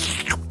lollipop!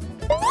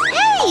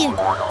 Hey!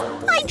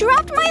 I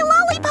dropped my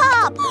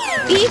lollipop!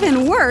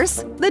 Even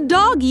worse, the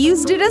dog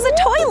used it as a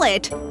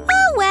toilet.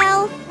 Oh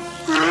well.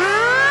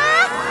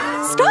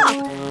 Ah! Stop!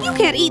 You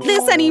can't eat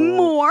this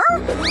anymore!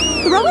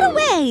 Throw it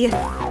away!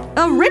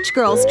 A rich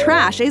girl's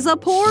trash is a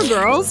poor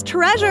girl's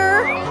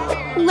treasure.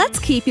 Let's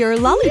keep your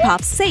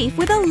lollipop safe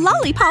with a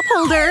lollipop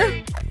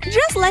holder.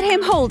 Just let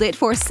him hold it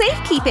for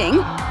safekeeping.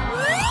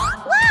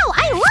 Wow,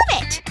 I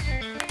love it!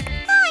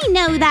 I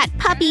know that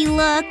puppy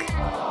look.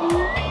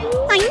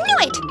 I knew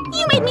it!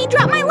 You made me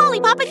drop my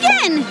lollipop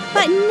again!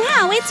 But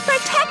now it's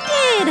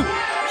protected!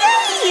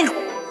 Yay!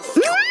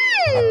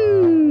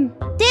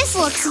 Mmm! This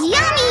looks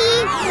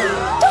yummy!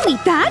 Don't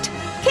eat that!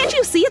 Can't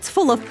you see it's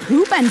full of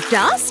poop and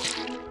dust?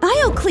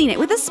 I'll clean it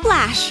with a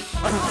splash.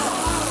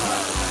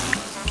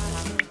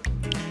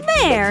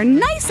 There,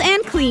 nice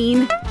and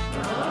clean.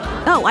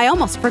 Oh, I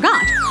almost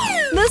forgot.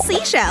 The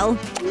seashell.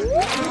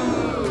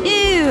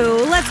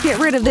 Ew, let's get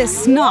rid of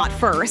this snot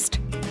first.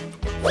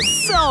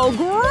 So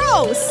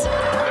gross!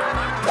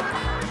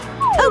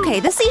 Okay,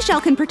 the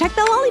seashell can protect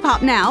the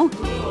lollipop now.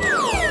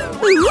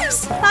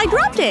 Oops, I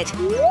dropped it.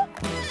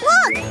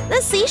 Look,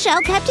 the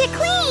seashell kept it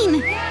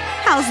clean.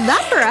 How's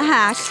that for a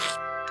hack?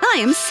 I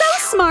am so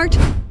smart.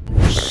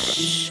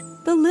 Shh,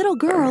 the little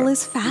girl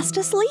is fast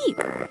asleep.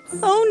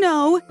 Oh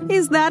no,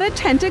 is that a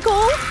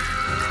tentacle?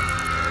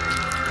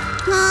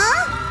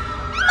 Huh?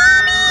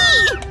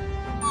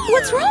 Mommy!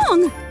 What's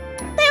wrong?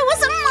 There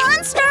was a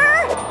monster!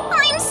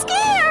 I'm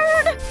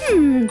scared!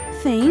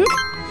 Think?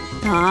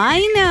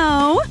 I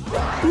know!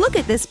 Look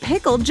at this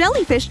pickled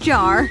jellyfish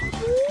jar!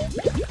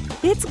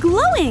 It's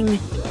glowing!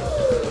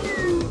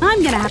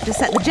 I'm gonna have to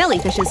set the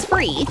jellyfishes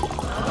free.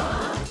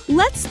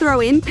 Let's throw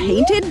in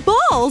painted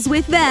balls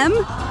with them!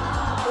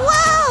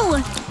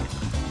 Whoa!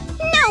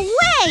 No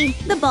way!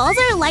 The balls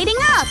are lighting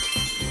up!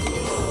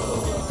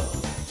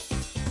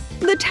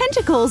 The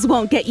tentacles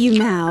won't get you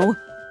now.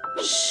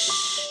 Shh!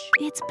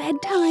 It's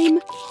bedtime.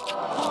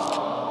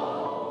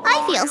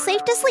 I feel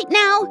safe to sleep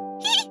now.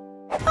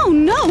 Oh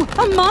no!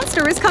 A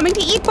monster is coming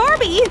to eat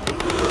Barbie!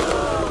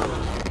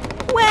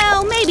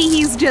 Well, maybe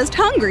he's just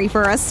hungry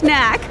for a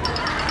snack.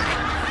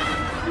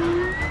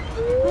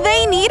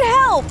 They need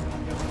help!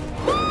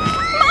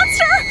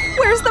 Monster!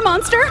 Where's the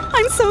monster?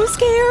 I'm so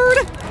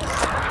scared!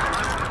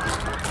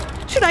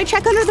 Should I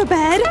check under the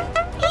bed?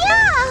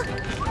 Yeah!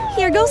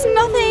 Here goes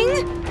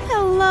nothing.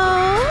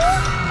 Hello?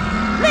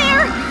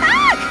 There!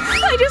 Ah!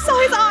 I just saw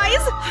his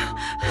eyes!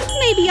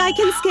 Maybe I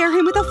can scare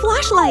him with a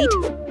flashlight.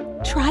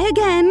 Try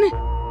again.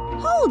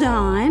 Hold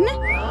on.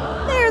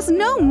 There's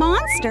no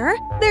monster.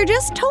 They're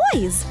just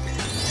toys.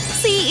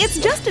 See, it's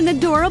just an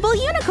adorable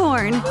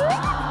unicorn.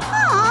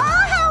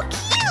 Aw, how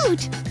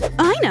cute!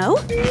 I know.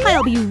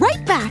 I'll be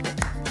right back.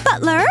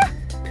 Butler?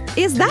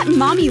 Is that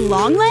Mommy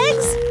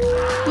Longlegs?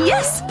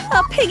 Yes,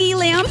 a piggy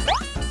lamp.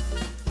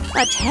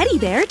 A teddy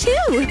bear,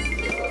 too.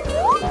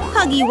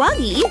 Huggy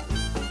Wuggy.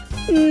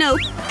 Nope.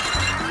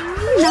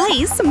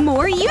 Nice,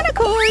 more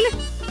unicorn.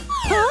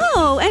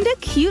 Oh, and a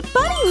cute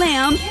bunny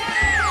lamp.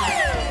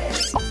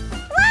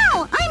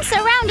 Wow, I'm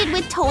surrounded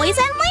with toys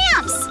and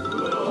lamps.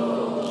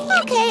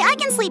 Okay, I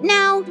can sleep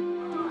now.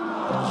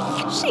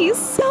 She's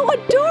so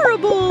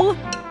adorable.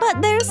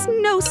 But there's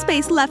no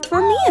space left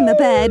for me in the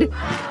bed.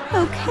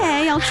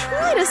 Okay, I'll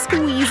try to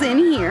squeeze in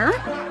here.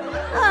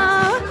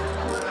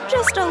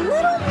 Just a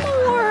little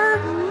more.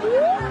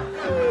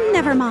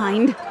 Never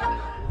mind.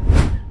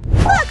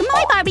 Look,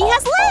 my Barbie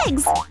has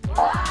legs!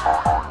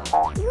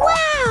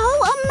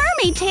 Wow, a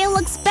mermaid tail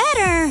looks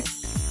better.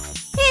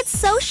 It's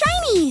so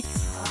shiny.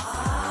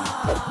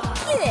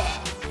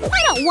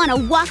 I don't want a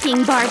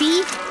walking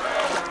Barbie.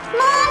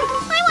 Mom,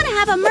 I want to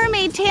have a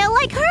mermaid tail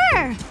like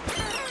her.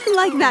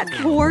 Like that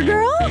poor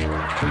girl?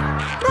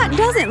 That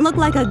doesn't look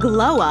like a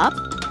glow-up.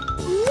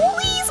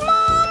 Please,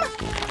 Mom!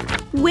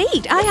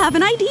 Wait, I have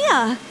an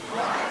idea.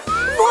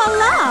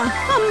 Voila!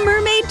 A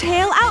mermaid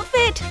tail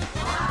outfit!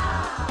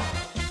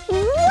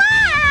 Wow!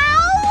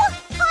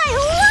 I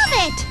love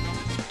it!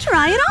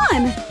 Try it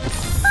on!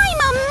 I'm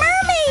a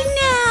mermaid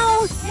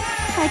now!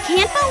 I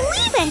can't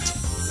believe it!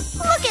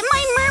 Look at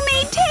my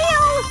mermaid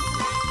tail!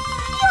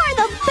 You're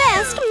the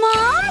best,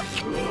 Mom!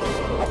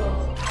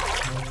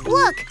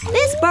 Look,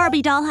 this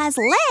Barbie doll has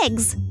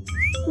legs!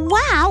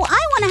 Wow,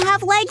 I want to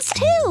have legs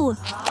too!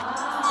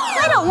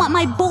 I don't want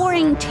my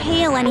boring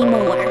tail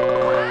anymore.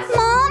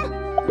 Mom,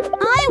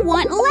 I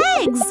want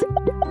legs!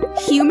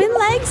 Human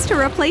legs to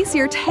replace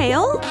your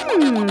tail?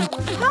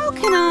 How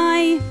can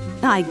I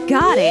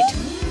got it.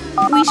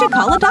 We should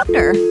call a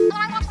doctor.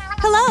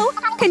 Hello?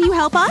 Can you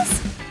help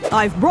us?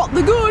 I've brought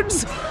the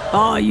goods.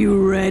 Are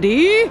you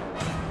ready?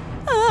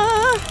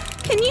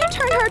 Can you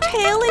turn her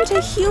tail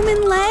into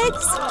human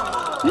legs?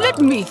 Let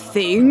me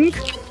think.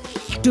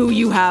 Do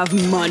you have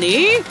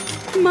money?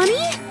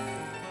 Money?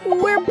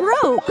 We're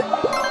broke.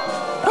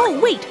 Oh,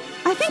 wait.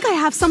 I think I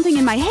have something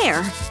in my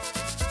hair.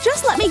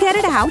 Just let me get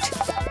it out.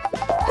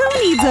 Who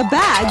needs a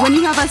bag when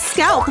you have a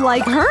scalp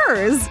like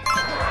hers?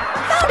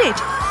 Found it!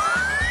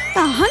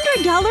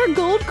 $100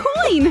 gold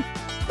coin!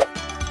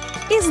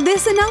 Is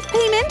this enough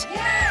payment?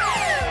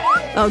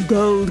 A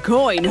gold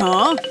coin,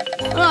 huh?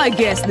 I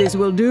guess this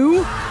will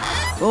do.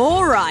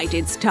 All right,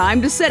 it's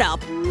time to set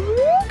up.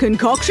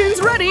 Concoction's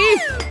ready!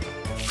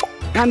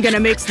 I'm gonna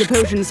mix the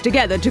potions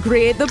together to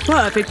create the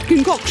perfect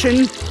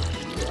concoction.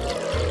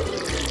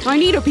 I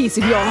need a piece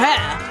of your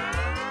hair.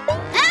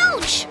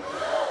 Ouch!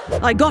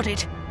 I got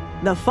it.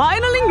 The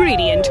final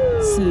ingredient.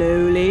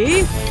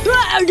 Slowly.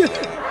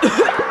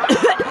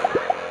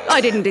 I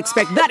didn't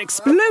expect that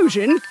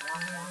explosion.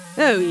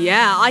 Oh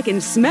yeah, I can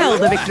smell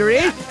the victory.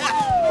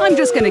 I'm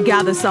just gonna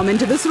gather some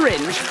into the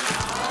syringe.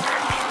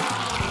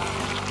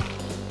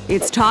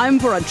 It's time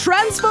for a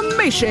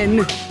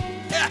transformation.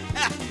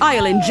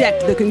 I'll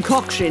inject the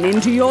concoction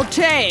into your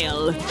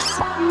tail.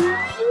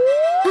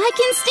 I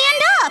can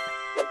stand up!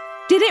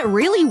 Did it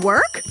really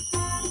work?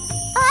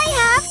 I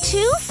have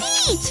 2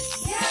 feet!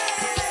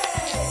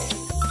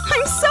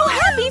 I'm so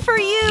happy for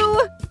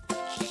you!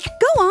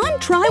 Go on,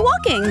 try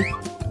walking.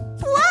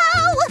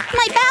 Whoa!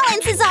 My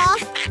balance is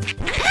off!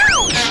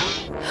 Ouch!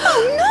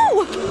 Oh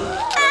no!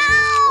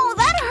 Ow!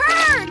 That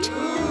hurt!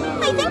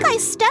 I think I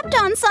stepped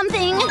on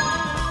something.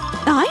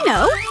 I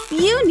know!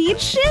 You need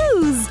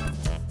shoes!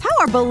 How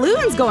are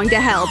balloons going to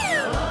help?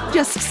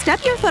 Just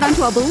step your foot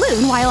onto a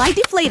balloon while I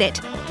deflate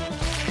it.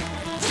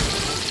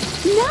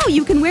 Now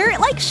you can wear it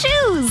like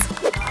shoes!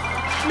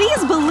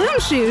 These balloon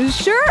shoes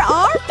sure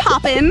are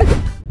poppin'!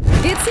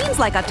 It seems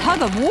like a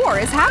tug-of-war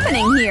is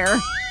happening here.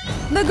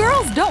 The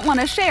girls don't want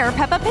to share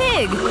Peppa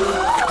Pig.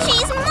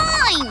 She's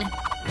mine!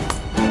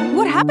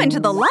 What happened to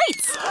the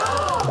lights?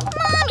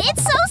 Mom,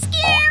 it's so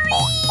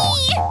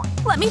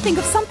scary! Let me think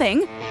of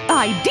something.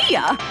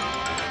 Idea!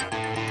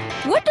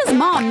 What does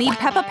Mom need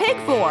Peppa Pig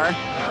for?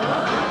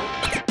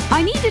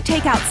 I need to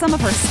take out some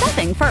of her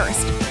stuffing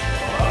first.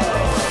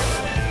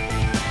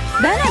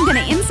 Then I'm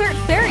gonna insert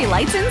fairy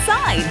lights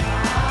inside.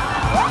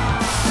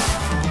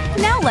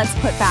 Now let's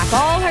put back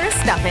all her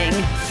stuffing.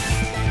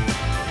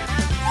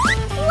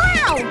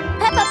 Wow!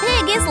 Peppa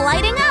Pig is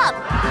lighting up!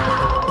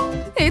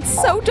 It's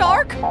so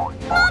dark!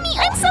 Mommy,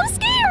 I'm so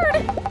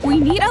scared! We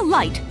need a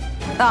light.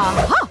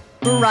 Aha!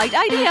 Right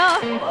idea!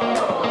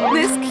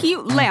 This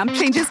cute lamp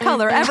changes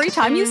color every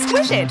time you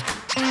squish it.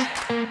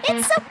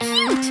 It's so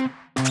cute!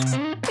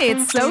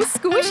 It's so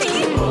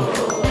squishy!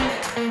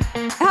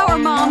 Our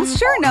moms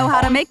sure know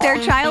how to make their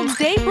child's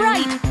day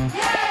bright.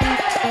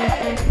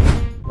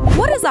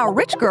 What is our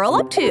rich girl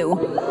up to?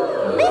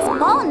 This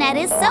ball net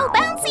is so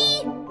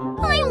bouncy!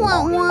 I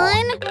want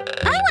one!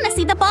 I want to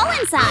see the ball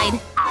inside!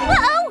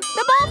 Uh-oh!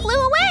 The ball flew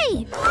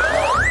away!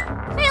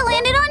 It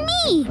landed on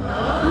me!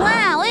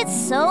 Wow, it's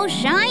so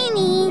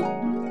shiny!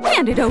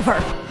 Hand it over!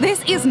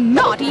 This is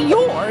not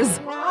yours!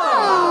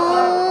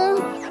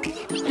 Oh.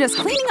 Just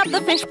cleaning up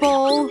the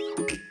fishbowl.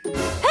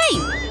 Hey!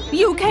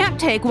 You can't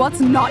take what's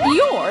not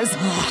yours!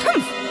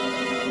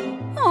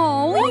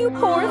 Oh, you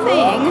poor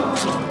thing!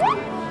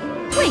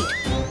 Wait,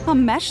 a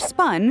mesh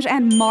sponge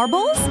and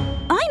marbles?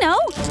 I know!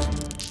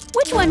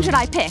 Which one should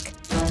I pick?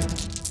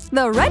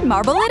 The red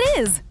marble it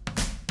is!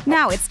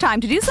 Now it's time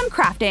to do some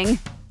crafting.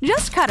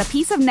 Just cut a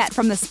piece of net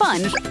from the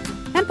sponge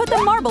and put the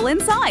marble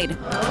inside.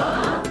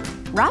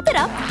 Wrap it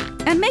up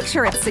and make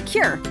sure it's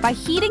secure by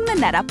heating the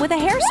net up with a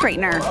hair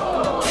straightener.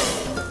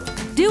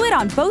 Do it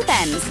on both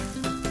ends.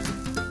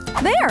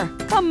 There!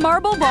 A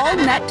marble ball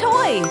net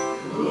toy!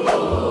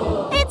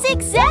 It's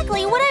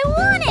exactly what I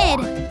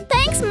wanted!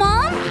 Thanks,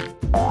 Mom!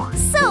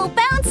 So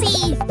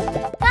bouncy!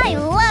 I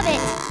love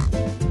it!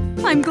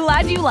 I'm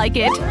glad you like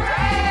it!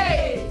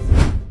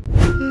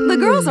 The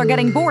girls are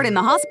getting bored in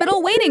the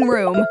hospital waiting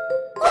room.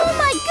 Oh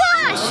my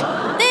gosh!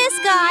 This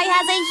guy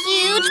has a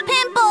huge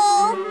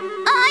pimple!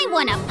 I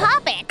wanna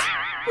pop it!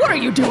 What are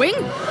you doing?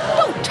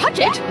 Don't touch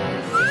it!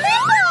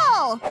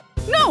 Pimple!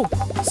 No!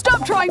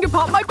 Stop trying to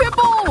pop my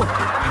pimple!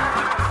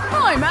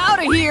 I'm out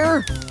of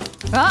here!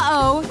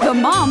 Uh-oh, the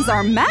moms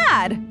are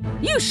mad!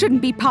 You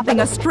shouldn't be popping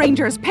a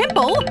stranger's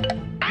pimple!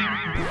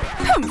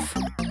 Humph!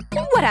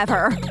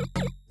 Whatever.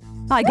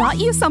 I got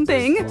you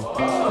something.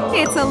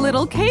 It's a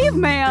little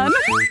caveman.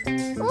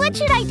 What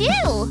should I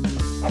do?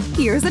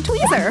 Here's a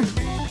tweezer.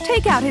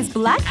 Take out his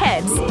black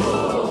heads.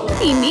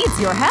 He needs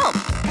your help.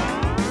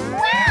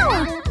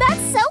 Wow!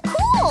 That's so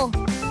cool!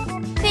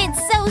 It's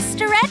so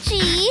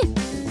stretchy!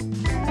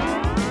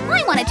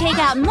 I want to take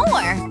out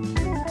more!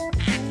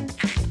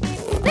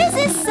 This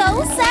is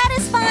so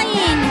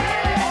satisfying!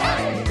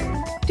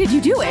 Did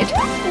you do it?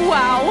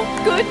 Wow,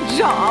 good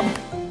job!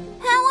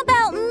 How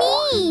about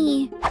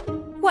me?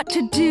 What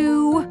to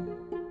do?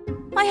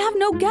 I have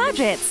no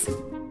gadgets.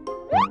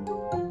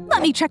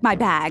 Let me check my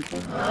bag.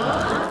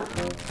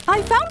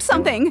 I found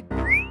something!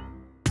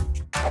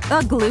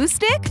 A glue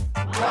stick?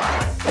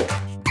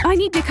 I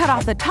need to cut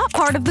off the top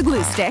part of the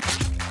glue stick.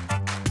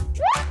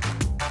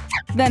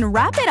 Then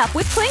wrap it up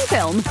with cling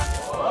film.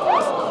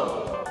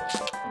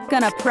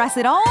 Gonna press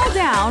it all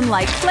down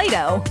like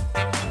Play-Doh.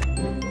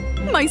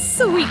 My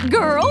sweet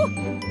girl!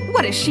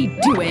 What is she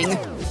doing?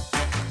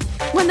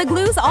 When the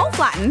glue's all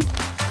flattened,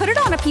 put it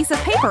on a piece of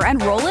paper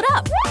and roll it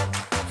up.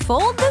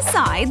 Fold the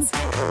sides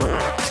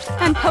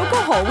and poke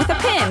a hole with a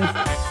pin.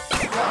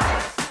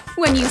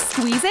 When you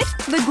squeeze it,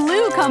 the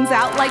glue comes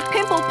out like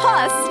pimple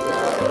pus.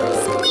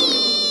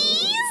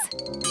 Squeeze!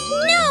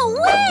 No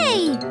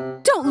way!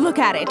 Don't look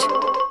at it.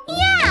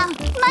 Yeah!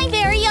 My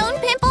very own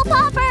pimple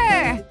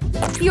popper!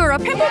 You're a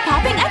pimple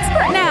popping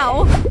expert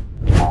now!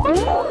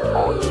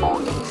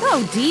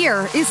 Oh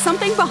dear, is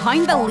something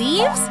behind the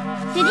leaves?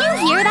 Did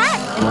you hear that?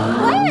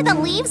 Why are the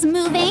leaves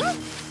moving?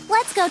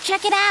 Let's go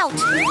check it out!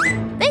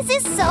 This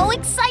is so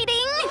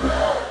exciting!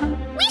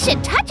 We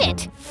should touch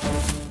it!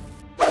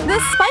 The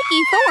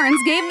spiky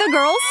thorns gave the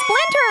girls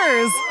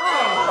splinters!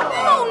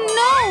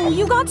 Oh no,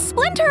 you got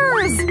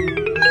splinters!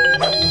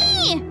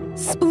 Mommy!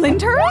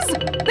 Splinters?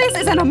 This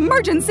is an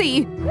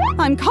emergency!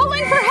 I'm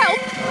calling for help!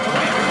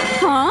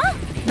 Huh?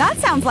 That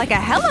sounds like a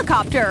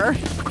helicopter!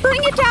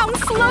 Bring it down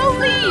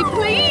slowly,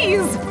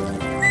 please!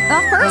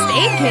 A first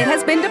aid kit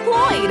has been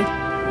deployed!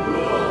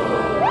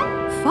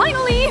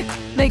 Finally!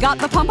 They got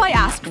the pump I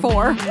asked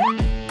for.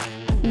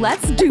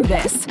 Let's do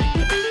this!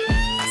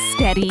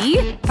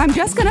 Steady. I'm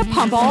just gonna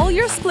pump all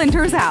your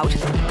splinters out.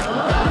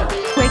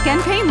 Quick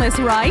and painless,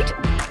 right?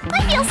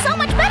 I feel so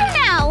much better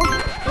now!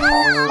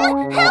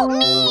 Mom, help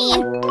me!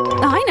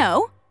 I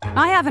know.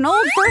 I have an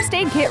old first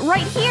aid kit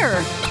right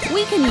here.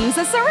 We can use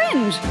a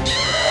syringe.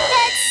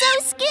 That's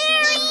so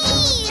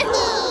scary!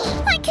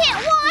 I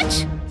can't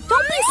watch!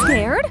 Don't be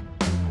scared.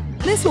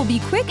 This will be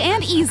quick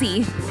and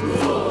easy.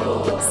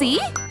 See?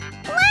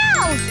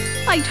 Wow!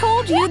 I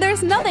told you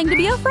there's nothing to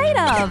be afraid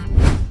of.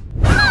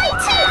 My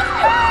tooth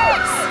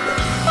hurts!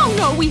 Oh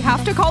no, we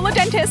have to call a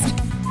dentist.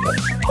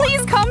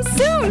 Please come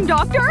soon,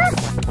 doctor!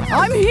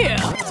 I'm here!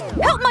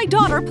 Help my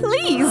daughter,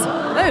 please!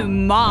 Oh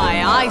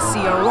my, I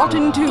see a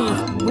rotten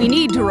tooth. We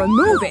need to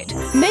remove it.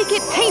 Make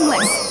it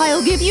painless.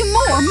 I'll give you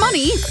more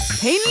money.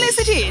 Painless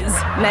it is.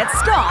 Let's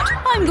start.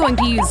 I'm going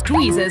to use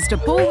tweezers to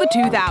pull the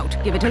tooth out.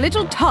 Give it a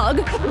little tug,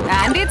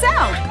 and it's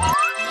out.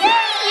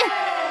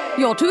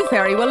 Yay! Your tooth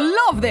fairy will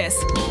love this.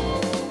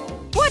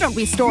 Why don't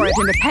we store it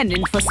in a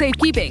pendant for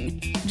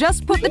safekeeping?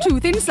 Just put the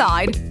tooth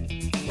inside.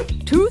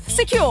 Tooth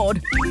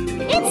secured.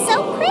 It's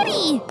so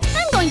pretty!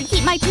 I'm going to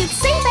keep my tooth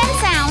safe and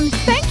sound.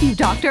 Thank you,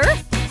 doctor.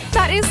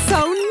 That is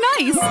so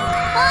nice.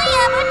 I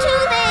have a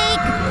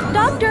toothache!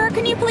 Doctor,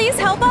 can you please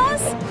help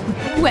us?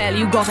 Well,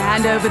 you gotta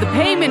hand over the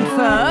payment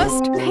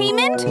first.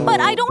 Payment? But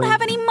I don't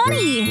have any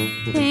money.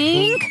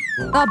 Think?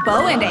 A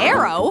bow and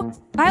arrow?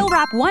 I'll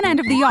wrap one end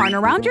of the yarn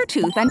around your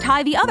tooth and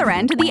tie the other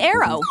end to the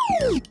arrow.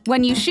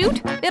 When you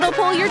shoot, it'll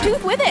pull your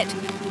tooth with it.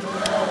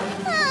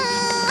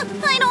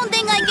 I don't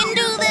think I can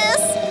do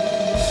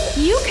this.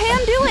 You can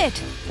do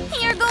it.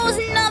 Here goes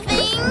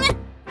nothing.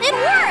 It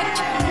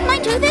worked! My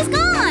tooth is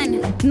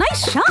gone!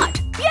 Nice shot!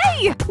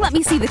 Yay! Let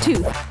me see the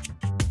tooth.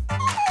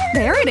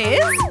 There it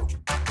is!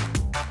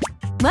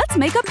 Let's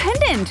make a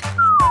pendant.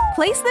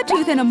 Place the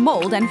tooth in a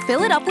mold and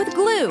fill it up with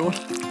glue.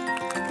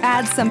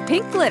 Add some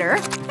pink glitter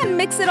and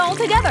mix it all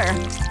together.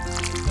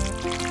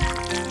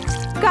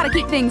 Gotta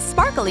keep things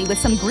sparkly with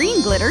some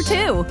green glitter,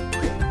 too.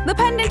 The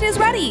pendant is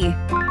ready!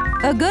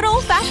 A good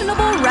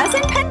old-fashionable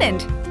resin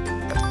pendant!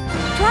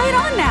 Try it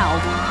on now!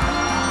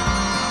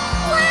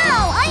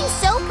 Wow, I'm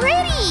so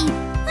pretty!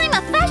 I'm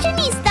a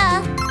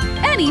fashionista!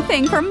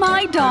 Anything for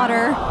my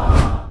daughter!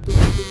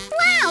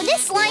 Wow,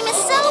 this slime is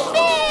so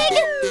big!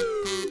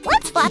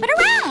 Let's flap it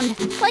around,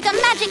 like a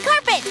magic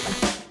carpet!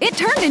 It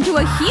turned into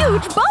a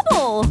huge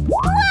bubble!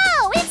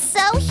 Wow, it's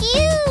so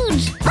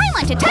huge! I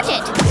want to touch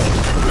it!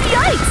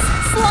 Yikes!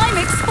 Slime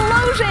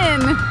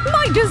explosion!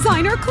 My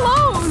designer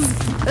clothes!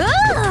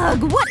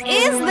 Ugh! What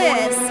is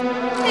this?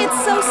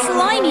 It's so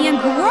slimy and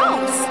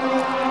gross!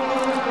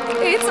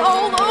 It's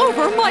all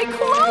over my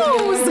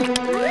clothes!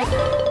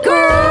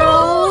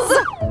 Girls!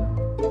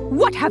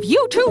 What have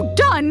you two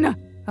done?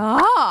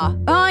 Ah,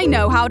 I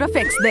know how to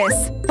fix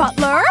this.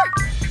 Butler?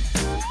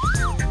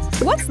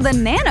 What's the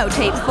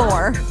nanotape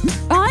for?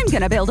 I'm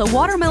gonna build a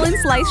watermelon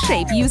slice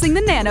shape using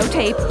the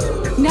nanotape.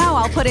 Now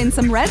I'll put in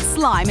some red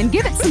slime and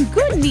give it some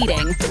good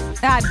kneading.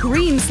 Add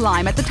green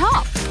slime at the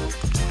top.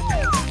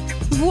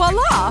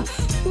 Voila!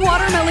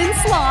 Watermelon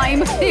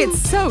slime! It's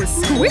so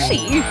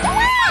squishy!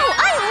 Wow,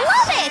 I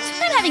love it!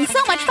 I'm having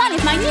so much fun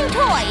with my new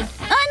toy!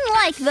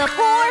 Unlike the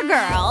poor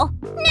girl.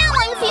 Now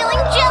I'm feeling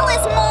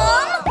jealous,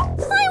 Mom!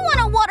 I want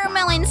a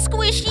watermelon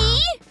squishy!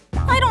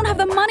 I don't have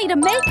the money to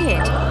make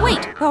it.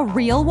 Wait, a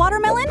real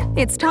watermelon?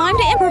 It's time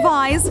to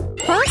improvise.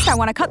 First, I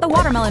want to cut the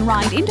watermelon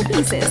rind into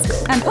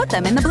pieces and put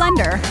them in the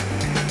blender.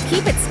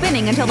 Keep it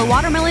spinning until the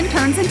watermelon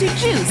turns into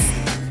juice.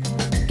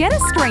 Get a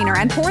strainer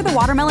and pour the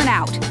watermelon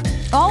out.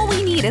 All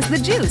we need is the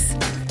juice.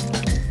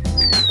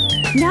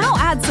 Now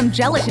add some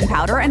gelatin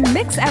powder and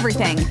mix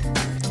everything.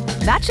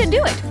 That should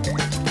do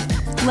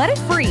it. Let it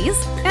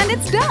freeze, and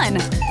it's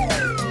done.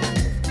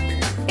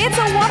 It's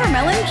a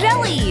watermelon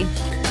jelly!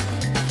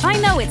 I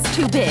know it's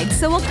too big,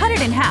 so we'll cut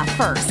it in half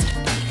first.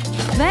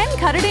 Then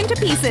cut it into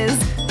pieces.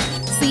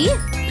 See?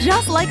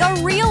 Just like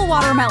a real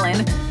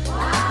watermelon.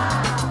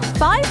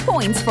 5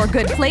 points for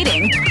good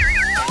plating.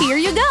 Here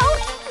you go!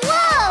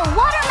 Whoa!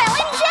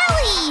 Watermelon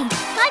jelly!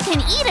 I can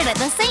eat it at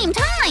the same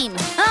time!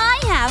 I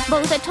have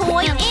both a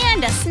toy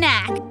and a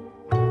snack.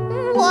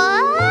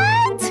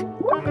 What?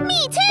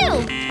 Me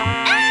too!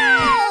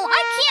 Ow!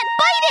 I can't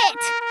bite it!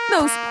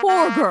 Those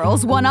poor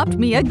girls one-upped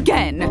me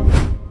again.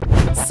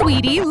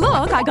 Sweetie,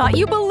 look, I got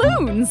you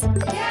balloons!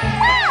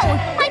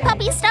 Wow! My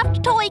puppy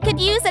stuffed toy could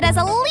use it as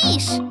a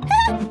leash!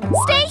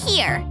 Stay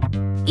here!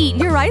 Eat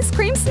your ice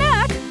cream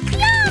snack!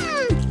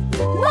 Yum!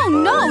 Oh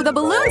no, the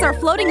balloons are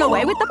floating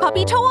away with the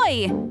puppy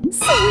toy!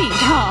 Sweet,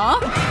 huh?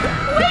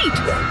 Wait!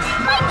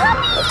 My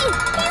puppy!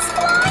 He's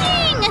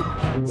flying!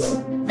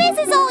 This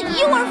is all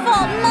your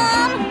fault,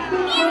 Mom!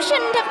 You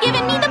shouldn't have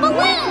given me the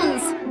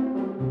balloons!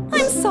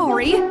 I'm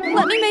sorry.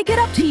 Let me make it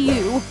up to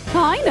you.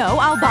 I know,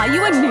 I'll buy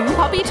you a new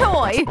puppy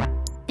toy.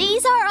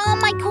 These are all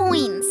my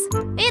coins.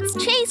 It's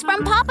Chase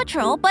from Paw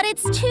Patrol, but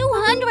it's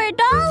 $200.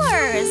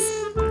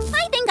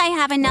 I think I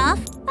have enough.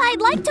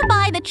 I'd like to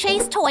buy the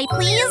Chase toy,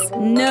 please.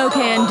 No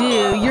can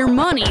do. Your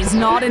money's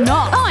not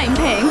enough. I'm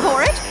paying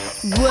for it.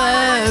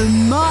 Whoa,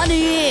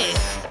 money!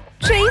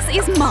 Chase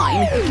is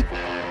mine.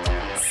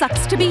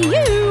 Sucks to be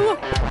you!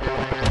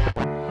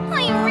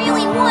 I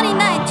really wanted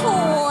that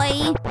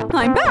toy!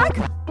 I'm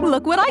back!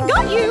 Look what I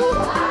got you!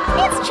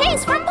 It's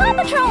Chase from Paw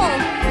Patrol!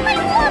 I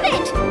love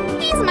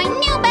it! He's my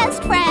new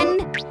best friend!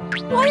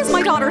 Why is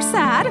my daughter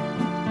sad?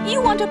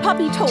 You want a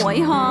puppy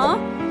toy, huh?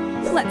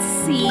 Let's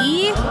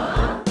see…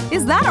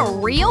 Is that a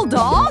real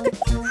dog?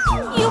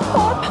 You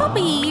poor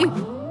puppy!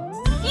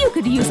 You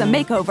could use a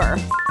makeover.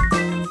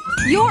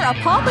 You're a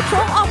Paw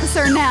Patrol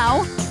officer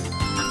now!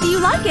 Do you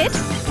like it?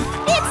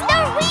 It's the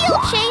real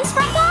Chase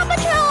from Paw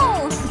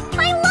Patrol!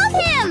 I love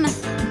him!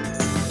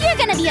 You're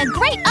gonna be a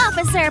great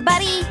officer,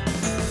 buddy!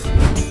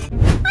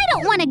 I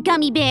don't want a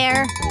gummy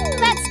bear!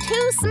 That's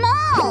too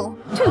small!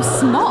 Too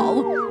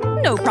small?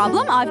 No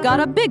problem, I've got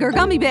a bigger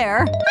gummy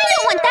bear. I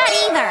don't want that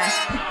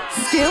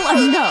either! Still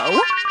a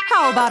no?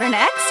 How about an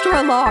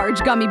extra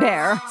large gummy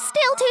bear?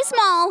 Still too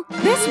small!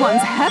 This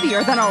one's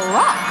heavier than a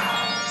rock!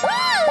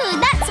 Ooh,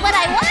 that's what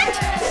I want!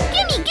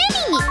 Gimme,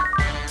 gimme!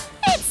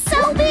 It's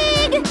so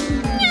big!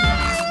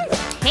 Yum!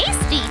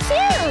 Tasty,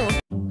 too!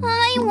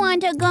 I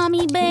want a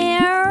gummy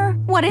bear!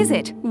 What is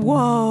it?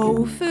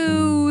 Whoa,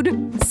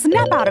 food!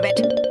 Snap out of it!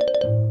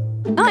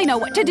 I know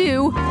what to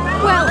do!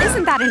 Well,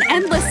 isn't that an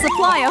endless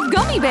supply of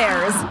gummy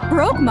bears?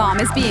 Broke Mom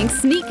is being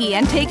sneaky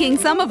and taking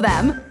some of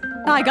them.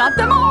 I got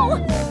them all!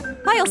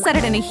 I'll set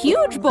it in a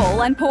huge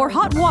bowl and pour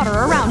hot water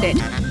around it.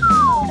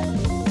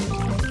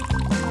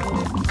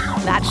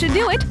 That should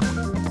do it.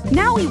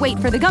 Now we wait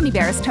for the gummy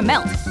bears to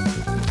melt.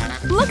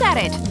 Look at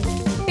it!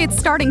 It's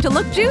starting to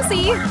look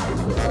juicy!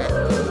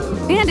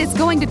 And it's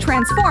going to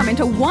transform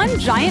into one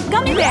giant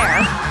gummy bear!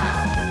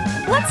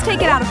 Let's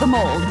take it out of the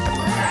mold.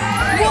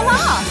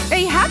 Voila!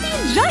 A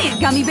happy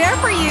giant gummy bear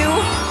for you!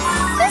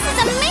 This is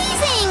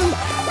amazing!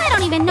 I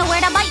don't even know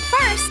where to bite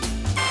first.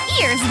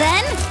 Ears,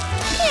 then.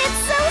 It's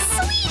so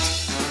sweet!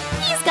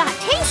 He's got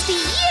tasty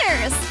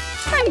ears!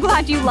 I'm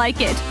glad you like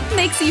it.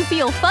 Makes you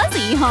feel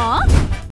fuzzy, huh?